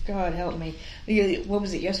God help me. What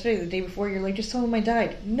was it yesterday? The day before? You're like, just tell them I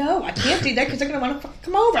died. No, I can't do that because they're gonna want to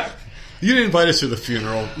come over. You didn't invite us to the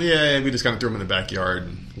funeral. Yeah, we just kind of threw them in the backyard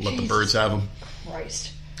and let the birds have them.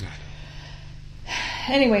 Christ.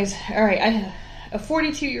 Anyways, all right. A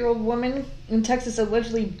 42-year-old woman in Texas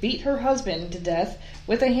allegedly beat her husband to death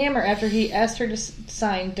with a hammer after he asked her to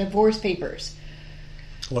sign divorce papers.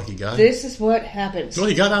 Lucky guy. This is what happens. Well,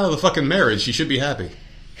 he got out of the fucking marriage. He should be happy.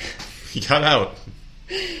 He got out.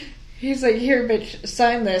 He's like, here, bitch,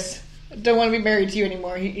 sign this. Don't want to be married to you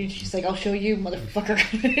anymore. She's like, I'll show you,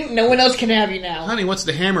 motherfucker. No one else can have you now. Honey, what's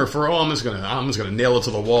the hammer for? Oh, I'm just gonna nail it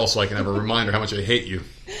to the wall so I can have a reminder how much I hate you.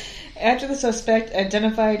 After the suspect,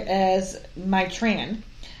 identified as Mai Tran,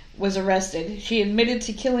 was arrested, she admitted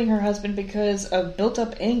to killing her husband because of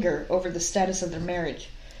built-up anger over the status of their marriage.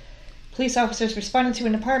 Police officers responded to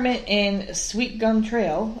an apartment in Sweet Gum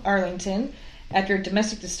Trail, Arlington, after a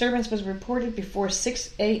domestic disturbance was reported before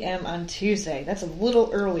 6 a.m. on Tuesday. That's a little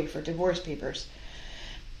early for divorce papers.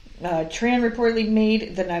 Tran reportedly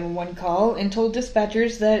made the 911 call and told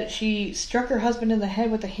dispatchers that she struck her husband in the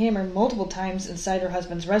head with a hammer multiple times inside her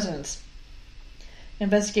husband's residence.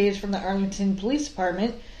 Investigators from the Arlington Police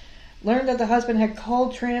Department learned that the husband had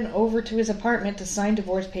called Tran over to his apartment to sign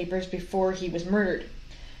divorce papers before he was murdered.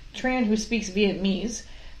 Tran, who speaks Vietnamese,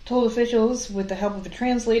 told officials with the help of a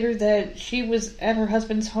translator that she was at her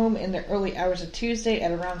husband's home in the early hours of Tuesday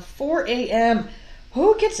at around 4 a.m.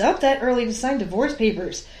 Who gets up that early to sign divorce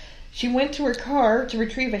papers? She went to her car to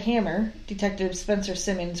retrieve a hammer, Detective Spencer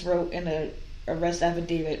Simmons wrote in an arrest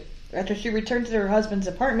affidavit. After she returned to her husband's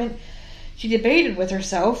apartment, she debated with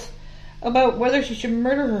herself about whether she should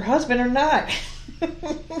murder her husband or not.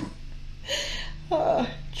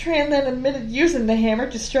 Tran then admitted using the hammer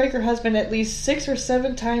to strike her husband at least 6 or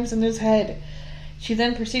 7 times in his head. She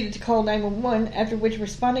then proceeded to call 911, after which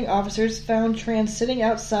responding officers found Tran sitting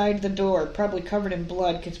outside the door, probably covered in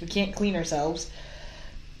blood because we can't clean ourselves.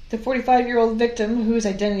 The 45-year-old victim, whose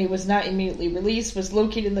identity was not immediately released, was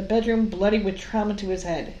located in the bedroom, bloody with trauma to his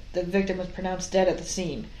head. The victim was pronounced dead at the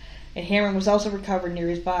scene. A hammer was also recovered near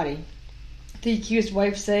his body. The accused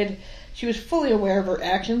wife said she was fully aware of her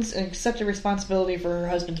actions and accepted responsibility for her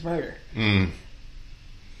husband's murder.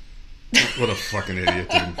 What a fucking idiot,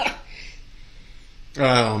 dude.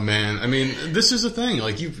 Oh, man. I mean, this is the thing.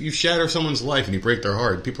 Like, you shatter someone's life and you break their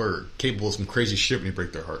heart. People are capable of some crazy shit when you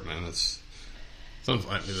break their heart, man. That's what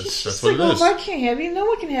it is. Well, if I can't have you, no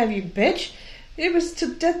one can have you, bitch. It was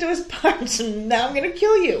to death to his parts, and now I'm going to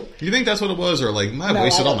kill you. You think that's what it was? Or, like, I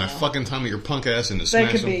wasted all my fucking time with your punk ass into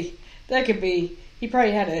smashing him? That could be. He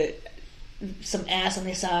probably had some ass on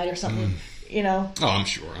his side or something, you know? Oh, I'm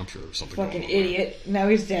sure there was something fucking idiot. Now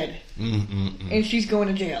he's dead. And she's going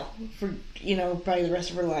to jail for, probably the rest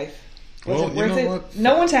of her life. Was it worth it? What?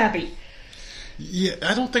 No one's happy. Yeah,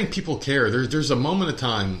 I don't think people care. There's a moment of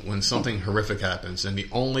time when something horrific happens, and the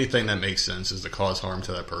only thing that makes sense is to cause harm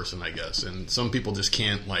to that person, I guess. And some people just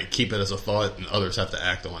can't keep it as a thought, and others have to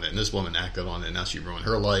act on it. And this woman acted on it, and now she ruined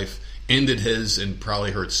her life, ended his, and probably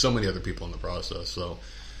hurt so many other people in the process. So,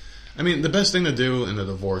 I mean, the best thing to do in a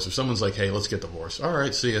divorce, if someone's like, "Hey, let's get divorced," all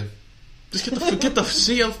right, see ya. Just get the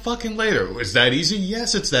see you fucking later. Is that easy?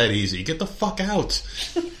 Yes, it's that easy. Get the fuck out.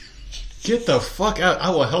 Get the fuck out.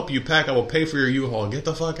 I will help you pack. I will pay for your U-Haul. Get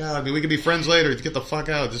the fuck out. I mean, we can be friends later. Get the fuck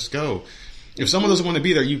out. Just go. If someone doesn't want to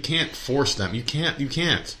be there, you can't force them. You can't.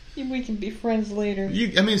 We can be friends later.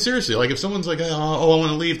 I mean, seriously. Like, if someone's like, oh, I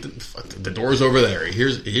want to leave. The door's over there.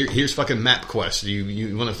 Here's fucking MapQuest.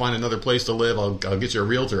 You want to find another place to live? I'll get you a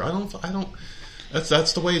realtor. I don't.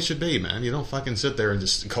 That's the way it should be, man. You don't fucking sit there and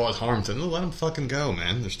just cause harm to them. Let them fucking go,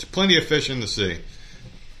 man. There's plenty of fish in the sea.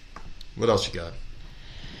 What else you got?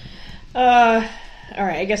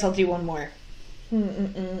 Alright, I guess I'll do one more.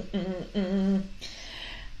 The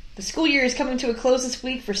school year is coming to a close this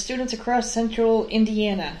week for students across central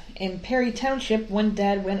Indiana. In Perry Township, one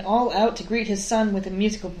dad went all out to greet his son with a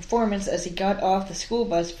musical performance as he got off the school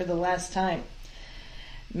bus for the last time.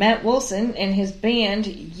 Matt Wilson and his band,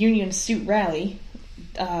 Union Suit Rally,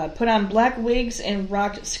 put on black wigs and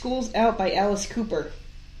rocked Schools Out by Alice Cooper.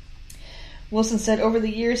 Wilson said over the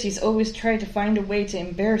years he's always tried to find a way to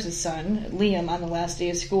embarrass his son, Liam, on the last day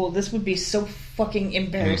of school. This would be so fucking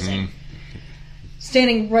embarrassing.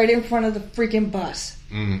 Standing right in front of the freaking bus.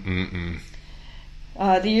 The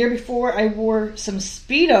year before, I wore some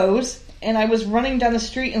Speedos, and I was running down the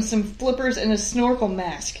street in some flippers and a snorkel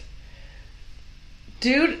mask.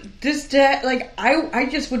 Dude, this dad, like, I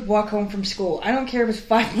just would walk home from school. I don't care if it's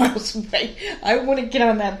 5 miles away. I wouldn't get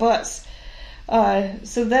on that bus.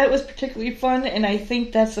 So that was particularly fun, and I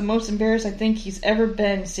think that's the most embarrassed I think he's ever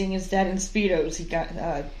been, seeing his dad in Speedos,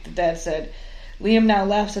 the dad said. Liam now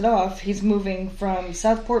laughs it off. He's moving from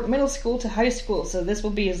Southport Middle School to high school, so this will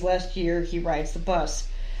be his last year he rides the bus.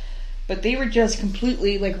 But they were just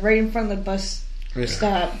completely, like, right in front of the bus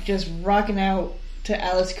stop, just rocking out to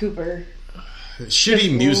Alice Cooper.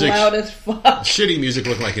 Shitty music. Loud as fuck. Shitty music,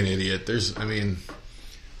 look like an idiot.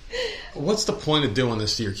 What's the point of doing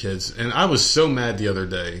this to your kids? And I was so mad the other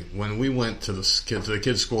day when we went to the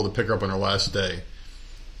kids' school to pick her up on her last day,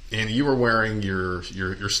 and you were wearing your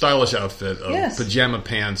stylish outfit of pajama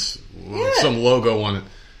pants with some logo on it.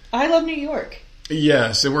 I love New York.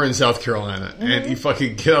 Yes, and we're in South Carolina, and you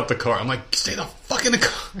fucking get out the car. I'm like, stay the fuck in the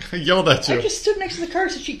car. I yelled at you. I just stood next to the car,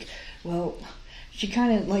 so she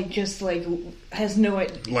kind of, like, just, like, has no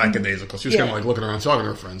idea. Lackadaisical. She was kind of, like, looking around, talking to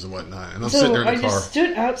her friends and whatnot. And I'm sitting there in the car. I just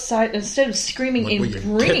stood outside, instead of screaming and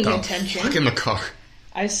bringing attention. Fuck in the car.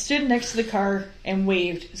 I stood next to the car and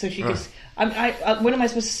waved so she could... what am I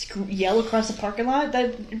supposed to yell across the parking lot?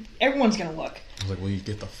 That everyone's going to look. I was like, will you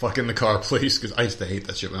get the fuck in the car, please? Because I used to hate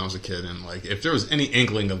that shit when I was a kid. And, like, if there was any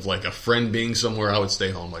inkling of, like, a friend being somewhere, I would stay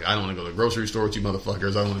home. Like, I don't want to go to the grocery store with you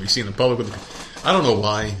motherfuckers. I don't want to be seen in public with... I don't know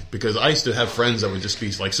why. Because I used to have friends that would just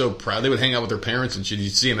be, like, so proud. They would hang out with their parents and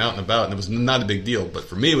you'd see them out and about. And it was not a big deal. But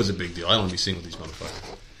for me, it was a big deal. I don't want to be seen with these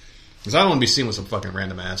motherfuckers. Because I don't want to be seen with some fucking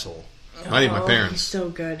random asshole. Not even my parents. He's so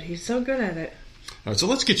good. He's so good at it. All right, so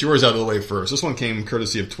let's get yours out of the way first. This one came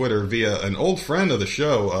courtesy of Twitter via an old friend of the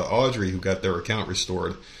show, Audrey, who got their account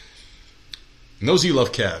restored. Knows you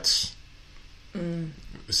love cats.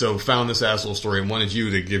 So found this asshole story and wanted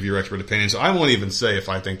you to give your expert opinion. So I won't even say if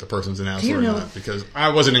I think the person's an asshole or not, because I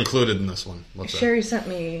wasn't included in this one. What's Sherry sent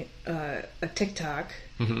me a TikTok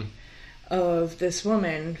of this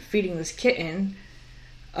woman feeding this kitten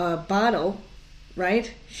a bottle.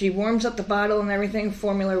 Right? She warms up the bottle and everything,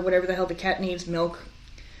 formula, whatever the hell the cat needs, milk.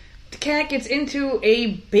 The cat gets into a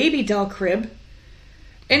baby doll crib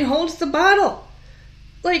and holds the bottle.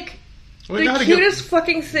 Like, the cutest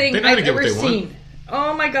fucking thing I've ever seen.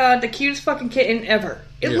 Oh my god, the cutest fucking kitten ever.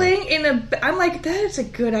 Laying in I'm like, that is a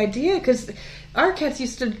good idea, because our cats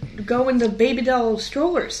used to go in the baby doll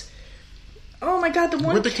strollers. Oh my god, the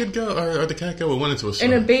one... Where'd the kid go, or the cat go? It went into a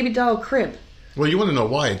in a baby doll crib. Well, you want to know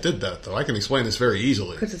why it did that, though. I can explain this very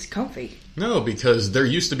easily. Because it's comfy. No, because there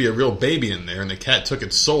used to be a real baby in there, and the cat took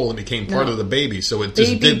its soul and became part of the baby. So it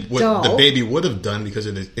just did what the baby would have done because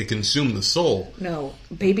it consumed the soul. No,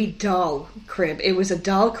 baby doll crib. It was a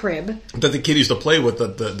doll crib that the kid used to play with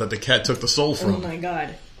that the cat took the soul from. Oh my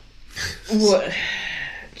god. What?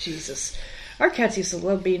 Jesus. Our cats used to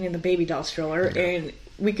love being in the baby doll stroller, and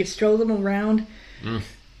we could stroll them around,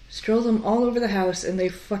 stroll them all over the house, and they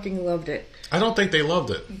fucking loved it. I don't think they loved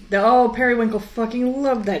it. Periwinkle fucking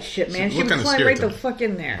loved that shit, man. She would climb right the fuck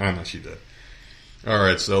in there. I know she did.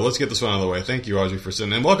 Alright, so let's get this one out of the way. Thank you, Audrey, for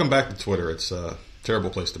sending in. Welcome back to Twitter. It's a terrible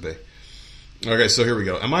place to be. Okay, so here we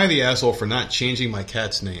go. Am I the asshole for not changing my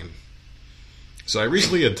cat's name? So I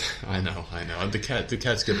recently... I know. The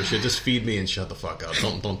cats give a shit. Just feed me and shut the fuck up.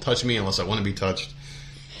 Don't touch me unless I want to be touched.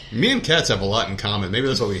 Me and cats have a lot in common. Maybe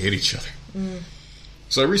that's why we hate each other.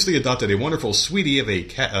 So I recently adopted a wonderful sweetie of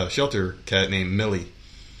a shelter cat named Millie.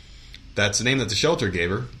 That's the name that the shelter gave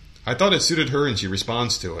her. I thought it suited her and she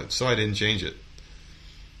responds to it, so I didn't change it.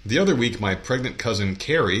 The other week, my pregnant cousin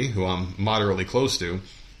Carrie, who I'm moderately close to,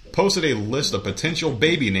 posted a list of potential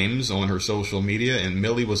baby names on her social media, and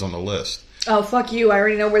Millie was on the list. Oh, fuck you. I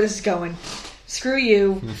already know where this is going. Screw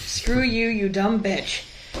you. Screw you, you dumb bitch.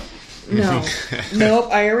 No.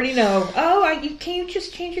 Nope, I already know. Oh, can you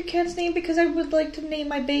just change your cat's name because I would like to name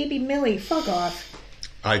my baby Millie? Fuck off.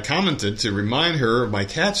 I commented to remind her of my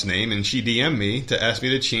cat's name, and she DM'd me to ask me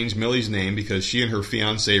to change Millie's name because she and her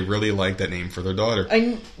fiancé really like that name for their daughter.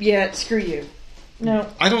 Yeah, screw you. No.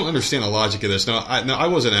 I don't understand the logic of this. No, I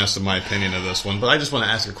wasn't asked my opinion of this one, but I just want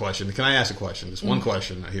to ask a question. Can I ask a question? Just one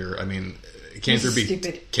question here. I mean, can't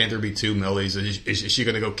there be two Millies? Is she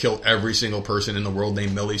going to go kill every single person in the world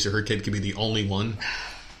named Millie so her kid can be the only one?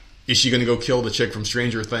 Is she going to go kill the chick from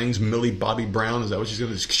Stranger Things, Millie Bobby Brown? Is that what she's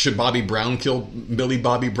going to do? Should Bobby Brown kill Millie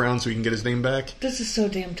Bobby Brown so he can get his name back? This is so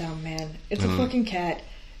damn dumb, man. It's a fucking cat.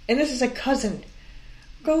 And this is a cousin.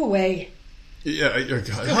 Go away. Yeah,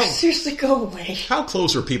 seriously, go away. How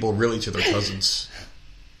close are people really to their cousins?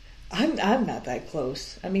 I'm not that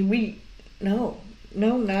close. I mean, no,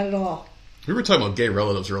 not at all. We were talking about gay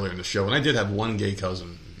relatives earlier in the show, and I did have one gay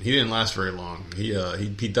cousin. He didn't last very long. He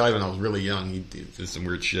died when I was really young. He did some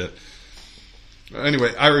weird shit.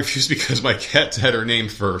 Anyway, I refused because my cat had her name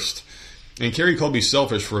first, and Carrie called me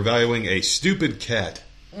selfish for valuing a stupid cat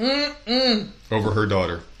over her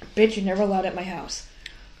daughter. Bitch, you're never allowed at my house.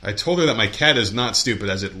 I told her that my cat is not stupid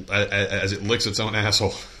as it licks its own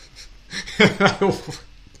asshole.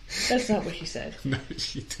 That's not what she said. No,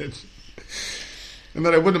 she didn't. And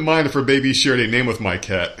that I wouldn't mind if her baby shared a name with my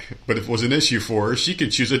cat, but if it was an issue for her, she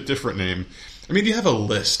could choose a different name. I mean, you have a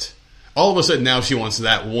list. All of a sudden now she wants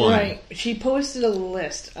that one. Right. She posted a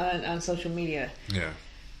list on social media. Yeah.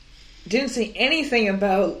 Didn't say anything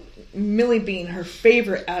about Millie being her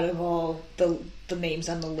favorite out of all the names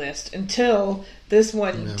on the list until this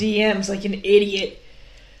one DMs like an idiot.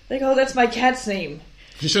 Like, oh, that's my cat's name.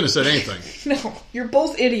 You shouldn't have said anything. No, you're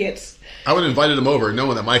both idiots. I would have invited him over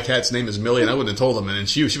knowing that my cat's name is Millie, and I wouldn't have told him. And then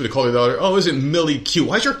she would have called her daughter, oh, isn't Millie cute?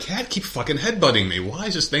 Why does your cat keep fucking headbutting me? Why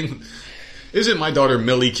is this thing... Isn't my daughter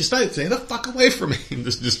Millie? Stay the fuck away from me.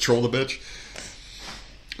 just troll the bitch.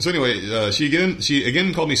 So anyway, she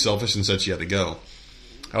again called me selfish and said she had to go.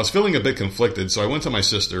 I was feeling a bit conflicted, so I went to my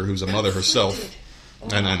sister, who's a mother herself.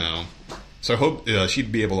 And I know. So I hope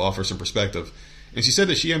she'd be able to offer some perspective. And she said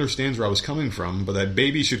that she understands where I was coming from, but that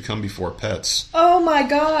babies should come before pets. Oh my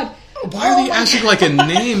god. Why are they acting like a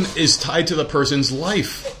name is tied to the person's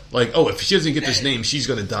life? Like, oh, if she doesn't get this name, she's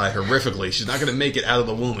going to die horrifically. She's not going to make it out of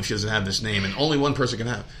the womb if she doesn't have this name, and only one person can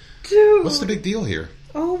have. Dude. What's the big deal here?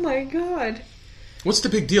 Oh my god. What's the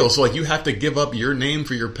big deal? So, like, you have to give up your name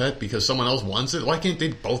for your pet because someone else wants it? Why can't they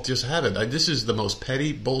both just have it? This is the most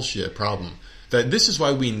petty bullshit problem. This is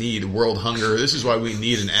why we need world hunger. This is why we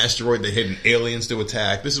need an asteroid that hidden aliens to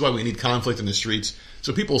attack. This is why we need conflict in the streets.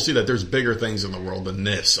 So people see that there's bigger things in the world than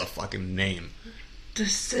this, a fucking name. The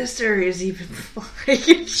sister is even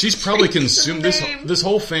fucking... She's probably consumed... This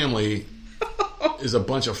whole family is a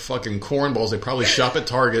bunch of fucking cornballs. They probably shop at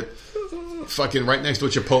Target, fucking right next to a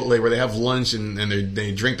Chipotle where they have lunch and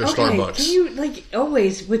they drink their Starbucks. Can you, like,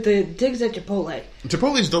 always with the digs at Chipotle?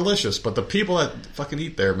 Chipotle's delicious, but the people that fucking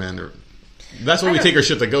eat there, man, that's why we take our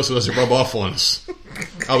shit to go so it doesn't rub off on us.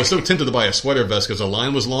 I was so tempted to buy a sweater vest because the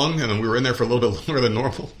line was long and we were in there for a little bit longer than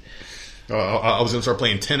normal. I was going to start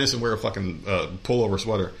playing tennis and wear a fucking pullover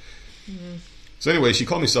sweater. Mm-hmm. So anyway, she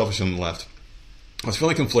called me selfish and left. I was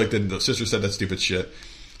feeling conflicted. The sister said that stupid shit.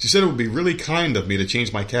 She said it would be really kind of me to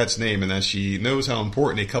change my cat's name and that she knows how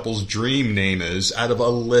important a couple's dream name is out of a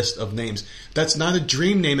list of names. That's not a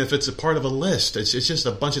dream name if it's a part of a list. It's just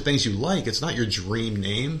a bunch of things you like. It's not your dream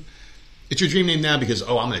name. It's your dream name now because, I'm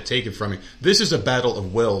going to take it from you. This is a battle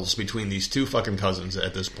of wills between these two fucking cousins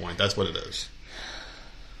at this point. That's what it is.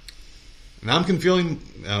 Now I'm feeling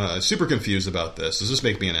super confused about this. Does this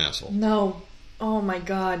make me an asshole? No. Oh my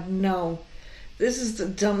god, no. This is the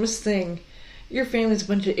dumbest thing. Your family's a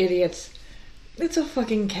bunch of idiots. It's a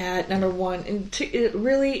fucking cat, number one. And it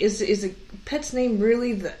really is a pet's name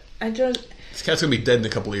really the... This cat's gonna be dead in a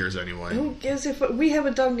couple of years anyway. Who gives if we have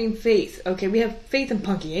a dog named Faith? Okay, we have Faith and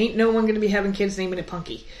Punky. Ain't no one gonna be having kids naming it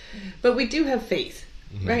Punky, but we do have Faith,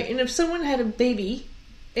 right? And if someone had a baby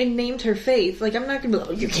and named her Faith, like I'm not gonna be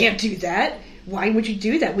like, you can't do that. Why would you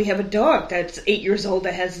do that? We have a dog that's 8 years old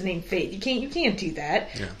that has the name Faith. You can't do that.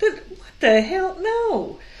 Yeah. What the hell?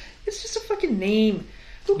 No, it's just a fucking name.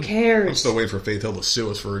 Who cares? I'm still waiting for Faith Hill to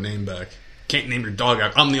sue us for her name back. Can't name your dog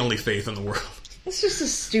out. I'm the only Faith in the world. It's just the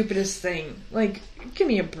stupidest thing. Like, give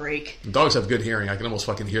me a break. Dogs have good hearing. I can almost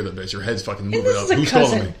fucking hear the bitch. Your head's fucking moving up. Who's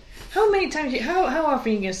calling me? How many times? How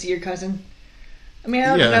often are you going to see your cousin? I mean,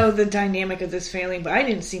 I don't know the dynamic of this family, but I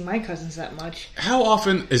didn't see my cousins that much. How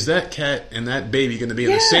often is that cat and that baby going to be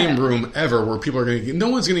in the same room ever where people are going to no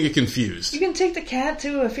one's going to get confused? You can take the cat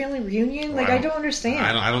to a family reunion? Like, I don't understand.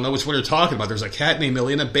 I don't know which one you're talking about. There's a cat named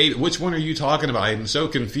Millie and a baby. Which one are you talking about? I'm so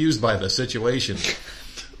confused by the situation.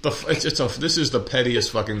 This is the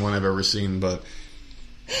pettiest fucking one I've ever seen, but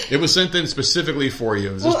it was sent in specifically for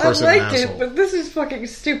you. Is this person I liked an asshole? But this is fucking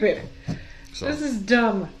stupid. So. This is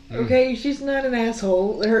dumb. Okay, she's not an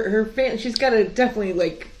asshole. She's got to definitely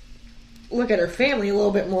look at her family a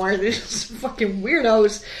little bit more. These fucking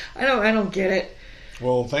weirdos. I don't get it.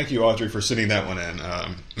 Well, thank you, Audrey, for sitting that one in.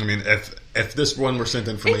 I mean, if this one were sent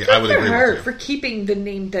in for me, I would agree with you. For keeping the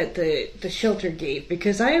name that the shelter gave,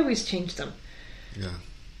 because I always changed them. Yeah.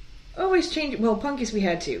 Always change. Well, Punky's we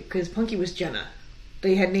had to, because Punky was Jenna.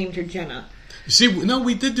 They had named her Jenna. See, no,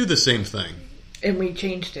 we did do the same thing. And we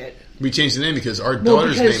changed it. We changed the name because our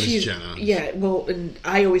daughter's name is Jenna. Yeah, well, and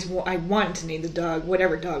I wanted to name the dog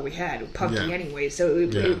whatever dog we had, Punky anyway, so it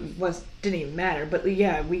didn't even matter. But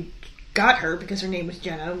yeah, we got her because her name was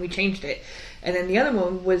Jenna, and we changed it. And then the other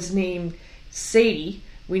one was named Sadie.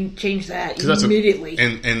 We changed that immediately.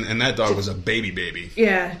 And that dog was a baby.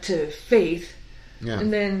 Yeah, to Faith. Yeah.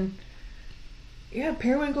 And then,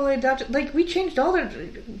 Periwinkle adopted. Like, we changed all their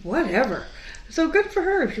whatever. So good for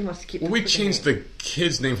her if she wants to keep. Well, we changed the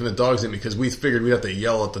kid's name from the dog's name because we figured we'd have to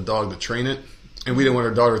yell at the dog to train it, and we didn't want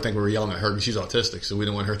our daughter to think we were yelling at her because she's autistic. So we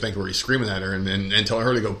didn't want her to think we were screaming at her and telling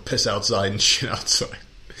her to go piss outside and shit outside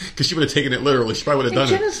because she would have taken it literally. She probably would have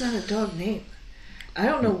done Jenna's not a dog name. I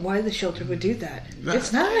don't know why the shelter would do that.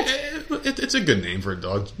 It's not. It's a good name for a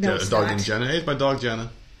dog. No, a dog named Jenna. Hey, it's my dog Jenna.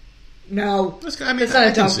 No, it's not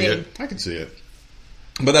a dog name. I can see it,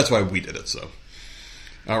 but that's why we did it. So.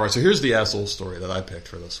 All right, so here's the asshole story that I picked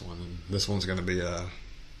for this one. And this one's going to be,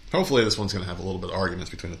 hopefully this one's going to have a little bit of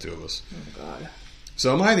arguments between the two of us. Oh, God.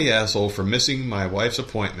 So am I the asshole for missing my wife's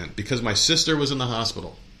appointment because my sister was in the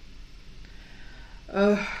hospital?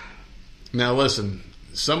 Now, listen,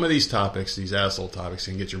 some of these topics, these asshole topics,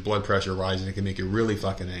 can get your blood pressure rising. It can make you really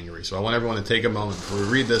fucking angry. So I want everyone to take a moment before we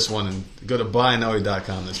read this one and go to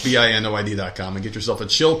binoid.com. That's BINOID.com and get yourself a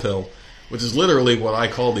chill pill, which is literally what I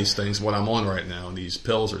call these things, what I'm on right now. These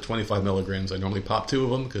pills are 25 milligrams. I normally pop 2 of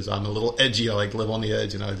them because I'm a little edgy. I like to live on the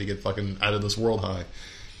edge and I like to get fucking out of this world high.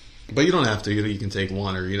 But you don't have to. You can take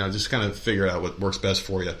one or, just kind of figure out what works best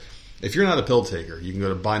for you. If you're not a pill taker, you can go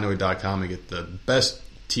to binoid.com and get the best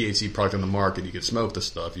THC product on the market. You can smoke the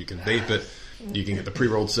stuff. You can vape it. You can get the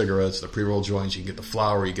pre-rolled cigarettes, the pre-rolled joints. You can get the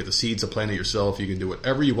flour. You get the seeds to plant it yourself. You can do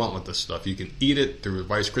whatever you want with this stuff. You can eat it through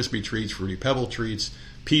Rice Krispie treats, Fruity Pebble treats,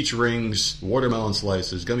 peach rings, watermelon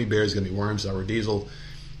slices, gummy bears, gummy worms, sour diesel.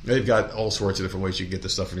 They've got all sorts of different ways you can get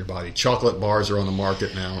this stuff in your body. Chocolate bars are on the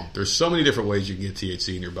market now. There's so many different ways you can get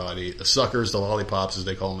THC in your body. The suckers, the lollipops, as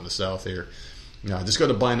they call them in the South here. Just go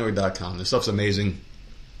to binoid.com. This stuff's amazing.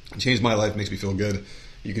 It changed my life. Makes me feel good.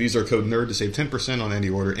 You can use our code NERD to save 10% on any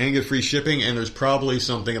order and get free shipping. And there's probably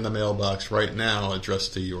something in the mailbox right now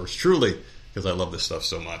addressed to yours truly because I love this stuff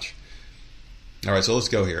so much. All right, so let's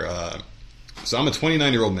go here. So I'm a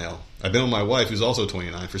 29-year-old male. I've been with my wife, who's also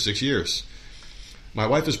 29, for 6 years. My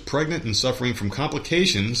wife is pregnant and suffering from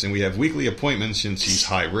complications, and we have weekly appointments since she's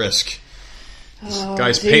high risk. Oh,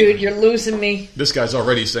 dude, you're losing me. This guy's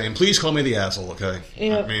already saying, please call me the asshole, okay?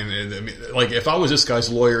 Yep. I mean, like, if I was this guy's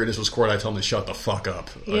lawyer and this was court, I'd tell him to shut the fuck up.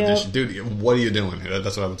 Yep. Dude, what are you doing?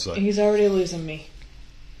 That's what I would say. He's already losing me.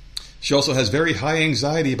 She also has very high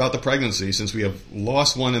anxiety about the pregnancy since we have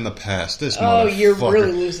lost one in the past. This you're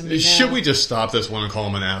really losing me now. Should we just stop this one and call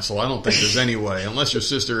him an asshole? I don't think there's any way. Unless your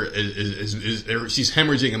sister is she's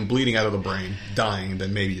hemorrhaging and bleeding out of the brain, dying,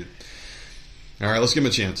 then maybe. All right, let's give him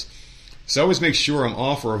a chance. So I always make sure I'm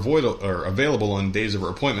off or available on days of her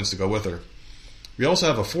appointments to go with her. We also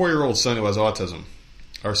have a 4-year-old son who has autism.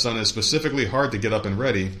 Our son is specifically hard to get up and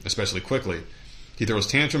ready, especially quickly. He throws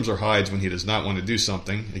tantrums or hides when he does not want to do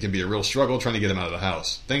something. It can be a real struggle trying to get him out of the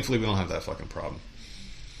house. Thankfully, we don't have that fucking problem.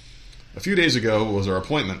 A few days ago was our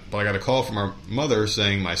appointment, but I got a call from our mother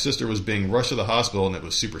saying my sister was being rushed to the hospital and it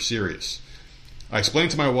was super serious. I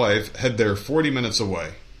explained to my wife, head there 40 minutes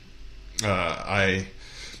away. I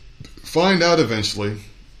find out eventually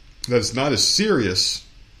that it's not as serious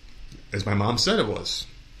as my mom said it was.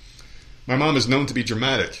 My mom is known to be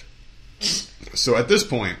dramatic. So at this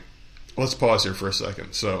point, let's pause here for a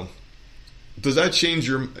second. So, does that change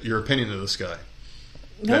your opinion of this guy?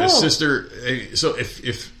 No. That his sister. So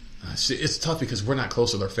if see, it's tough because we're not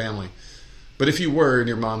close with our family. But if you were and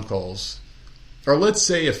your mom calls, or let's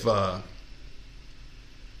say if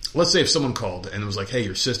someone called and it was like, "Hey,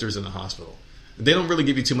 your sister's in the hospital," They don't really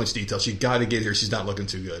give you too much detail. She got to get here. She's not looking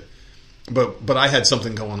too good. But I had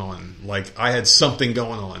something going on. Like, I had something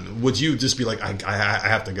going on. Would you just be like, I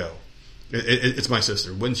have to go? It's my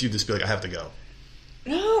sister. Wouldn't you just be like, I have to go?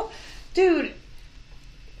 No, dude.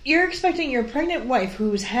 You're expecting your pregnant wife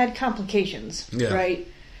who's had complications, right?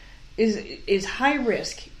 Is high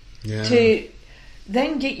risk to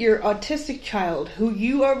then get your autistic child, who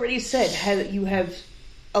you already said you have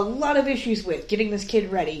a lot of issues with getting this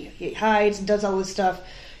kid ready. He hides and does all this stuff.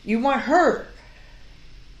 You want her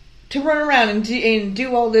to run around and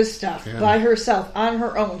do all this stuff by herself on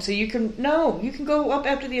her own, so you can go up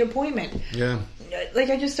after the appointment. Yeah, like,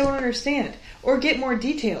 I just don't understand. Or get more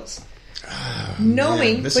details,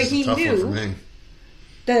 knowing, but he knew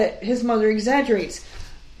that his mother exaggerates.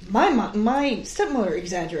 My stepmother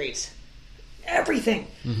exaggerates everything.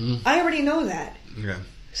 Mm-hmm. I already know that. Yeah.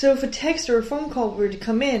 So if a text or a phone call were to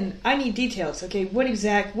come in, I need details. Okay, what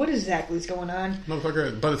exactly is going on?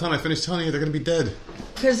 Motherfucker, by the time I finish telling you, they're going to be dead.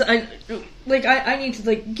 Because I need to,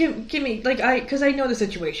 like, give me, like, because I know the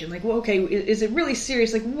situation. Like, well, okay, is it really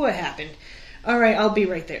serious? Like, what happened? All right, I'll be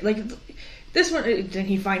right there. Like, this one, then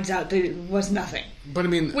he finds out that it was nothing. But I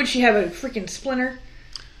mean, would she have a freaking splinter?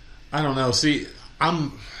 I don't know. See,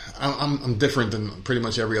 I'm different than pretty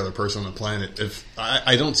much every other person on the planet. If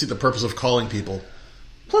I don't see the purpose of calling people.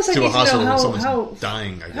 Plus, I to need a hospital to know when someone's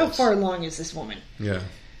dying, I guess. How far along is this woman? Yeah.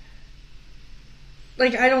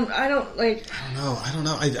 Like, I don't know.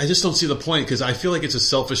 I just don't see the point, because I feel like it's a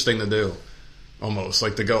selfish thing to do. Almost.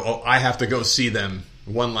 Like, to go, I have to go see them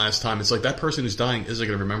one last time. It's like, that person who's dying isn't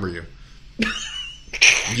going to remember you.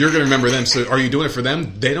 You're going to remember them. So are you doing it for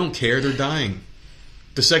them? They don't care. They're dying.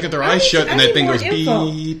 The second their eyes shut and that thing goes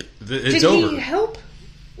beep, it's over. Did he help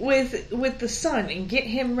with the son and get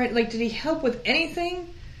him ready? Like, did he help with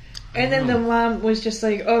anything? And then the mom was just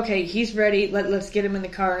like, okay, he's ready. Let's get him in the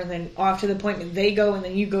car, and then off to the appointment they go, and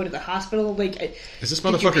then you go to the hospital. Like, is this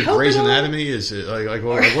motherfucker Grey's Anatomy? Is it like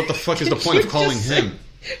what the fuck is the point of calling him?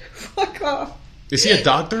 Fuck off. Is he a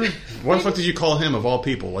doctor? Why the fuck did you call him of all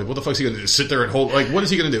people? Like, what the fuck is he going to do? Sit there and hold? Like, what is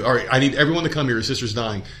he going to do? All right, I need everyone to come here. Your sister's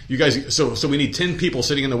dying. You guys, so we need 10 people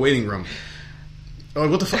sitting in the waiting room. Like,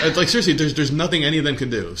 what the fuck? Like, seriously, there's nothing any of them can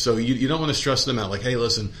do. So you don't want to stress them out. Like, hey,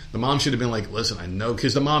 listen, the mom should have been like, listen, I know,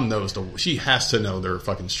 because the mom knows, she has to know their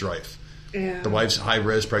fucking strife. Yeah. The wife's high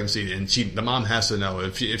risk pregnancy, and the mom has to know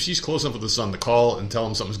if she's close enough with the son to call and tell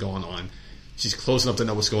him something's going on. She's close enough to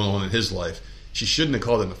know what's going on in his life. She shouldn't have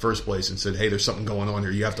called in the first place and said, hey, there's something going on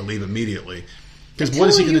here. You have to leave immediately. Because what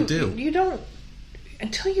is he going to do? You don't,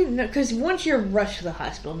 until you know, because once you're rushed to the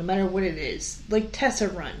hospital, no matter what it is, like Tessa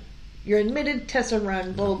run. You're admitted, Tessa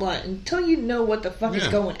run, blah, blah, blah. Until you know what the fuck is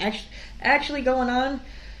actually going on,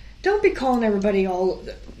 don't be calling everybody all...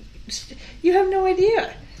 You have no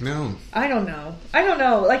idea. No. I don't know.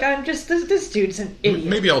 Like, I'm just... This dude's an idiot.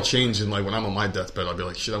 Maybe I'll change, and like when I'm on my deathbed, I'll be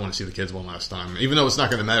like, shit, I want to see the kids one last time. Even though it's not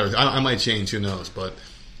going to matter. I might change, who knows. But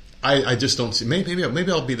I just don't see... Maybe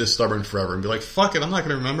I'll be this stubborn forever and be like, fuck it, I'm not going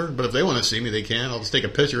to remember. But if they want to see me, they can. I'll just take a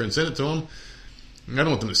picture and send it to them. I don't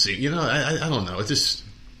want them to see. You know, I don't know. It just...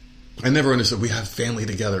 I never understood we have family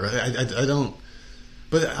together. I don't...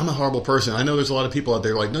 But I'm a horrible person. I know there's a lot of people out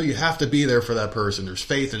there like, no, you have to be there for that person. There's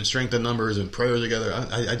faith and strength in numbers and prayer together.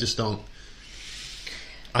 I just don't...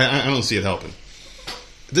 I don't see it helping.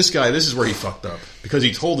 This guy, this is where he fucked up. Because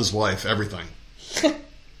he told his wife everything.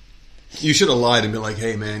 You should have lied and been like,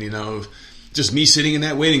 hey, man, you know, just me sitting in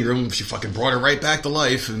that waiting room, she fucking brought her right back to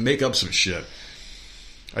life and make up some shit.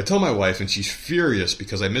 I told my wife, and she's furious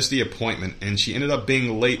because I missed the appointment, and she ended up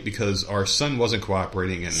being late because our son wasn't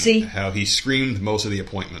cooperating, and how he screamed most of the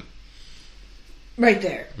appointment. Right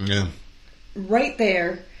there. Yeah. Right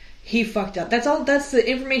there, he fucked up. That's all. That's the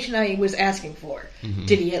information I was asking for. Mm-hmm.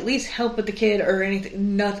 Did he at least help with the kid or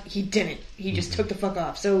anything? Nothing. He didn't. He just took the fuck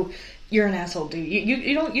off. So you're an asshole, dude.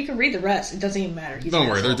 You don't. You can read the rest. It doesn't even matter. Don't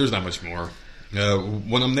worry. There's not much more.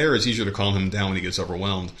 When I'm there, it's easier to calm him down when he gets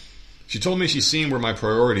overwhelmed. She told me she's seen where my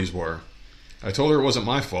priorities were. I told her it wasn't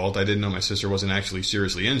my fault. I didn't know my sister wasn't actually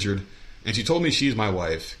seriously injured. And she told me she's my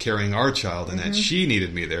wife, carrying our child, and that she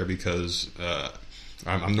needed me there because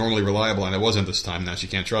I'm normally reliable, and I wasn't this time. Now she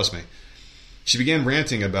can't trust me. She began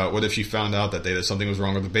ranting about what if she found out that something was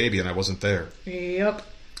wrong with the baby and I wasn't there. Yep.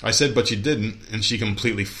 I said, but you didn't, and she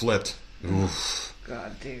completely flipped. Oof.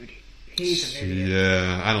 God, dude. He's an idiot.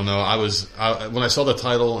 Yeah, I don't know. When I saw the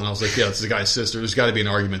title and I was like, yeah, it's the guy's sister. There's got to be an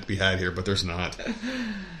argument to be had here, but there's not.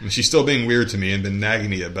 And she's still being weird to me and been nagging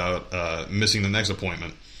me about missing the next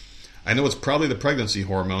appointment. I know it's probably the pregnancy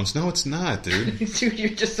hormones. No, it's not, dude. Dude, you're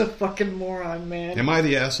just a fucking moron, man. Am I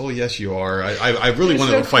the asshole? Yes, you are. I really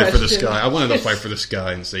wanted to fight for this guy. I wanted to fight for this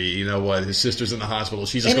guy and say, you know what, his sister's in the hospital.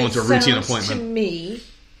 She's just going to a routine appointment. To me,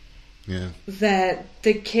 yeah, that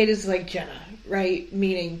the kid is like Jenna, right?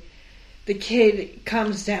 Meaning, the kid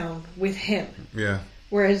comes down with him. Yeah.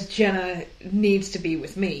 Whereas Jenna needs to be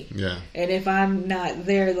with me. Yeah. And if I'm not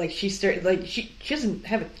there, like she doesn't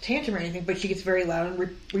have a tantrum or anything, but she gets very loud and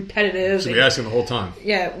repetitive. She'll be asking the whole time.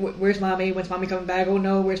 Yeah, where's mommy? When's mommy coming back? Oh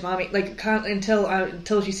no, where's mommy? Like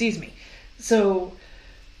until she sees me. So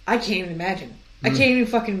I can't even imagine. I can't even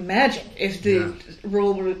fucking imagine if the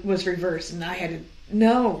role was reversed and I had to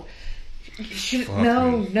no.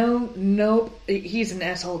 No. He's an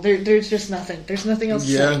asshole. There's just nothing. There's nothing else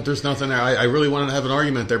to say. There's nothing there. I really wanted to have an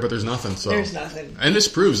argument there, but there's nothing. So there's nothing. And this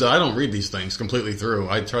proves that I don't read these things completely through.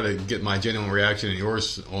 I try to get my genuine reaction and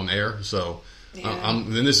yours on air. So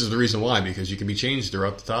then this is the reason why, because you can be changed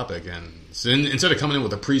throughout the topic. And so instead of coming in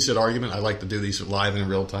with a preset argument, I like to do these live and in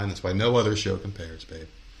real time. That's why no other show compares, babe.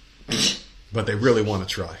 But they really want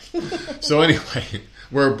to try. So anyway,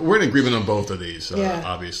 we're in agreement on both of these,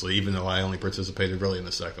 obviously, even though I only participated really in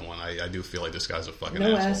the second one. I do feel like this guy's a fucking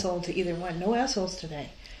asshole. No asshole to either one. No assholes today.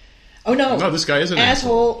 Oh, no. No, this guy is an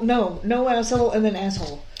asshole. No asshole and then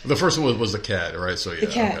asshole. The first one was the cat, right? So yeah, the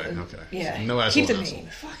cat. Okay. Yeah. So no asshole Keep and the asshole.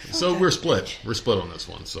 Fuck so that we're split. bitch. We're split on this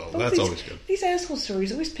one, so that's always good. These asshole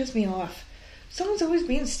stories always piss me off. Someone's always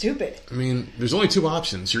being stupid. I mean, there's only two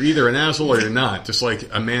options. You're either an asshole or you're not. Just like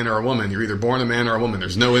a man or a woman. You're either born a man or a woman.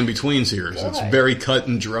 There's no in-betweens here. So it's very cut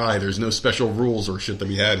and dry. There's no special rules or shit to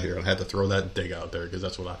be had here. I had to throw that dig out there because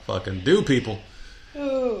that's what I fucking do, people.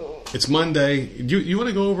 Oh. It's Monday. You want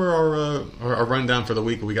to go over our rundown for the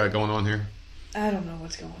week we got going on here? I don't know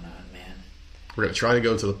what's going on, man. We're going to try to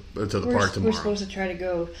go to the park tomorrow. We're supposed to try to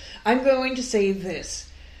go. I'm going to say this.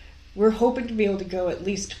 We're hoping to be able to go at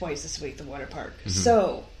least twice this week, the water park. Mm-hmm.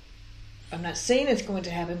 So, I'm not saying it's going to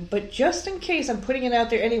happen, but just in case, I'm putting it out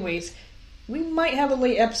there anyways, we might have a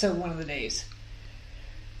late episode one of the days.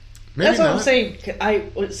 Maybe That's what not. I'm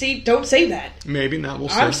saying. Don't say that. Maybe not. We'll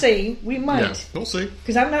see. I'm saying we might. Yeah, we'll see.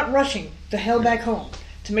 Because I'm not rushing the hell back home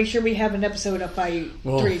to make sure we have an episode up by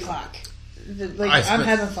 3 o'clock. I'm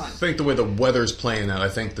having fun. I think the way the weather's playing out, I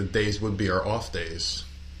think the days would be our off days.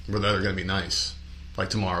 Where they're going to be nice. Like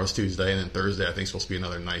tomorrow's Tuesday, and then Thursday I think is supposed to be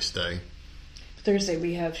another nice day. Thursday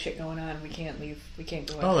we have shit going on. We can't leave. We can't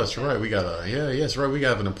go out. Oh, that's right. We got that's right. We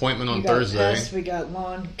got an appointment on Thursday. Pests, we got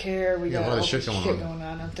lawn care. We got a lot of shit going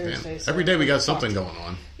on Thursday. So every day we got something going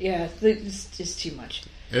on. Yeah, it's just too much.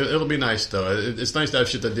 It'll be nice though. It's nice to have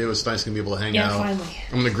shit to do. It's nice to be able to hang out. Finally.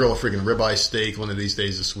 I'm gonna grill a freaking ribeye steak one of these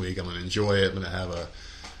days this week. I'm gonna enjoy it. I'm gonna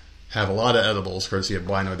have a lot of edibles, courtesy of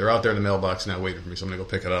Bino. They're out there in the mailbox now waiting for me, so I'm going to go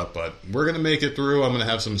pick it up. But we're going to make it through. I'm going to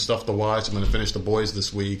have some stuff to watch. I'm going to finish The Boys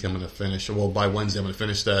this week. I'm going to finish, by Wednesday, I'm going to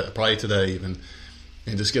finish that, probably today even,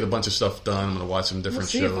 and just get a bunch of stuff done. I'm going to watch some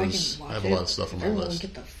different shows. I have a lot of stuff on my list.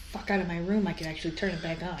 Get the fuck out of my room. I can actually turn it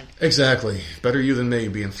back on. Exactly. Better you than me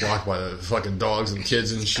being flocked by the fucking dogs and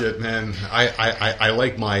kids and shit, man. I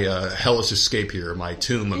like my hellish escape here, my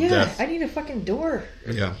tomb of death. I need a fucking door.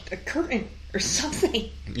 Yeah. A curtain. Or something.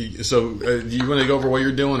 So, do you want to go over what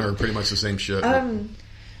you're doing, or pretty much the same shit?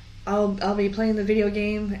 I'll be playing the video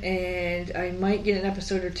game, and I might get an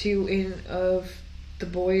episode or two in of The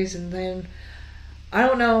Boys, and then I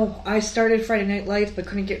don't know. I started Friday Night Lights, but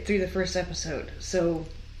couldn't get through the first episode. So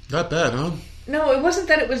not bad, huh? No, it wasn't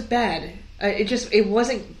that it was bad. It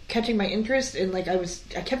wasn't catching my interest, and I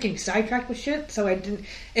kept getting sidetracked with shit, so I didn't.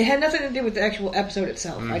 It had nothing to do with the actual episode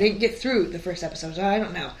itself. I didn't get through the first episode, so I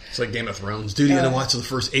don't know. It's like Game of Thrones, dude. You gotta watch the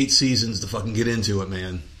first 8 seasons to fucking get into it,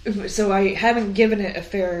 man. So I haven't given it a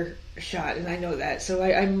fair shot, and I know that. So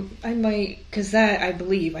I might, because that I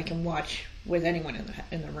believe I can watch with anyone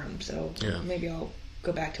in the room. So maybe I'll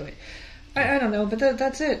go back to it. I don't know, but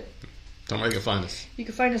that's it. Tell me where you can find us. You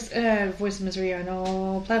can find us at Voice of Misery on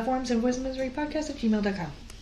all platforms and voiceofmiserypodcast@gmail.com.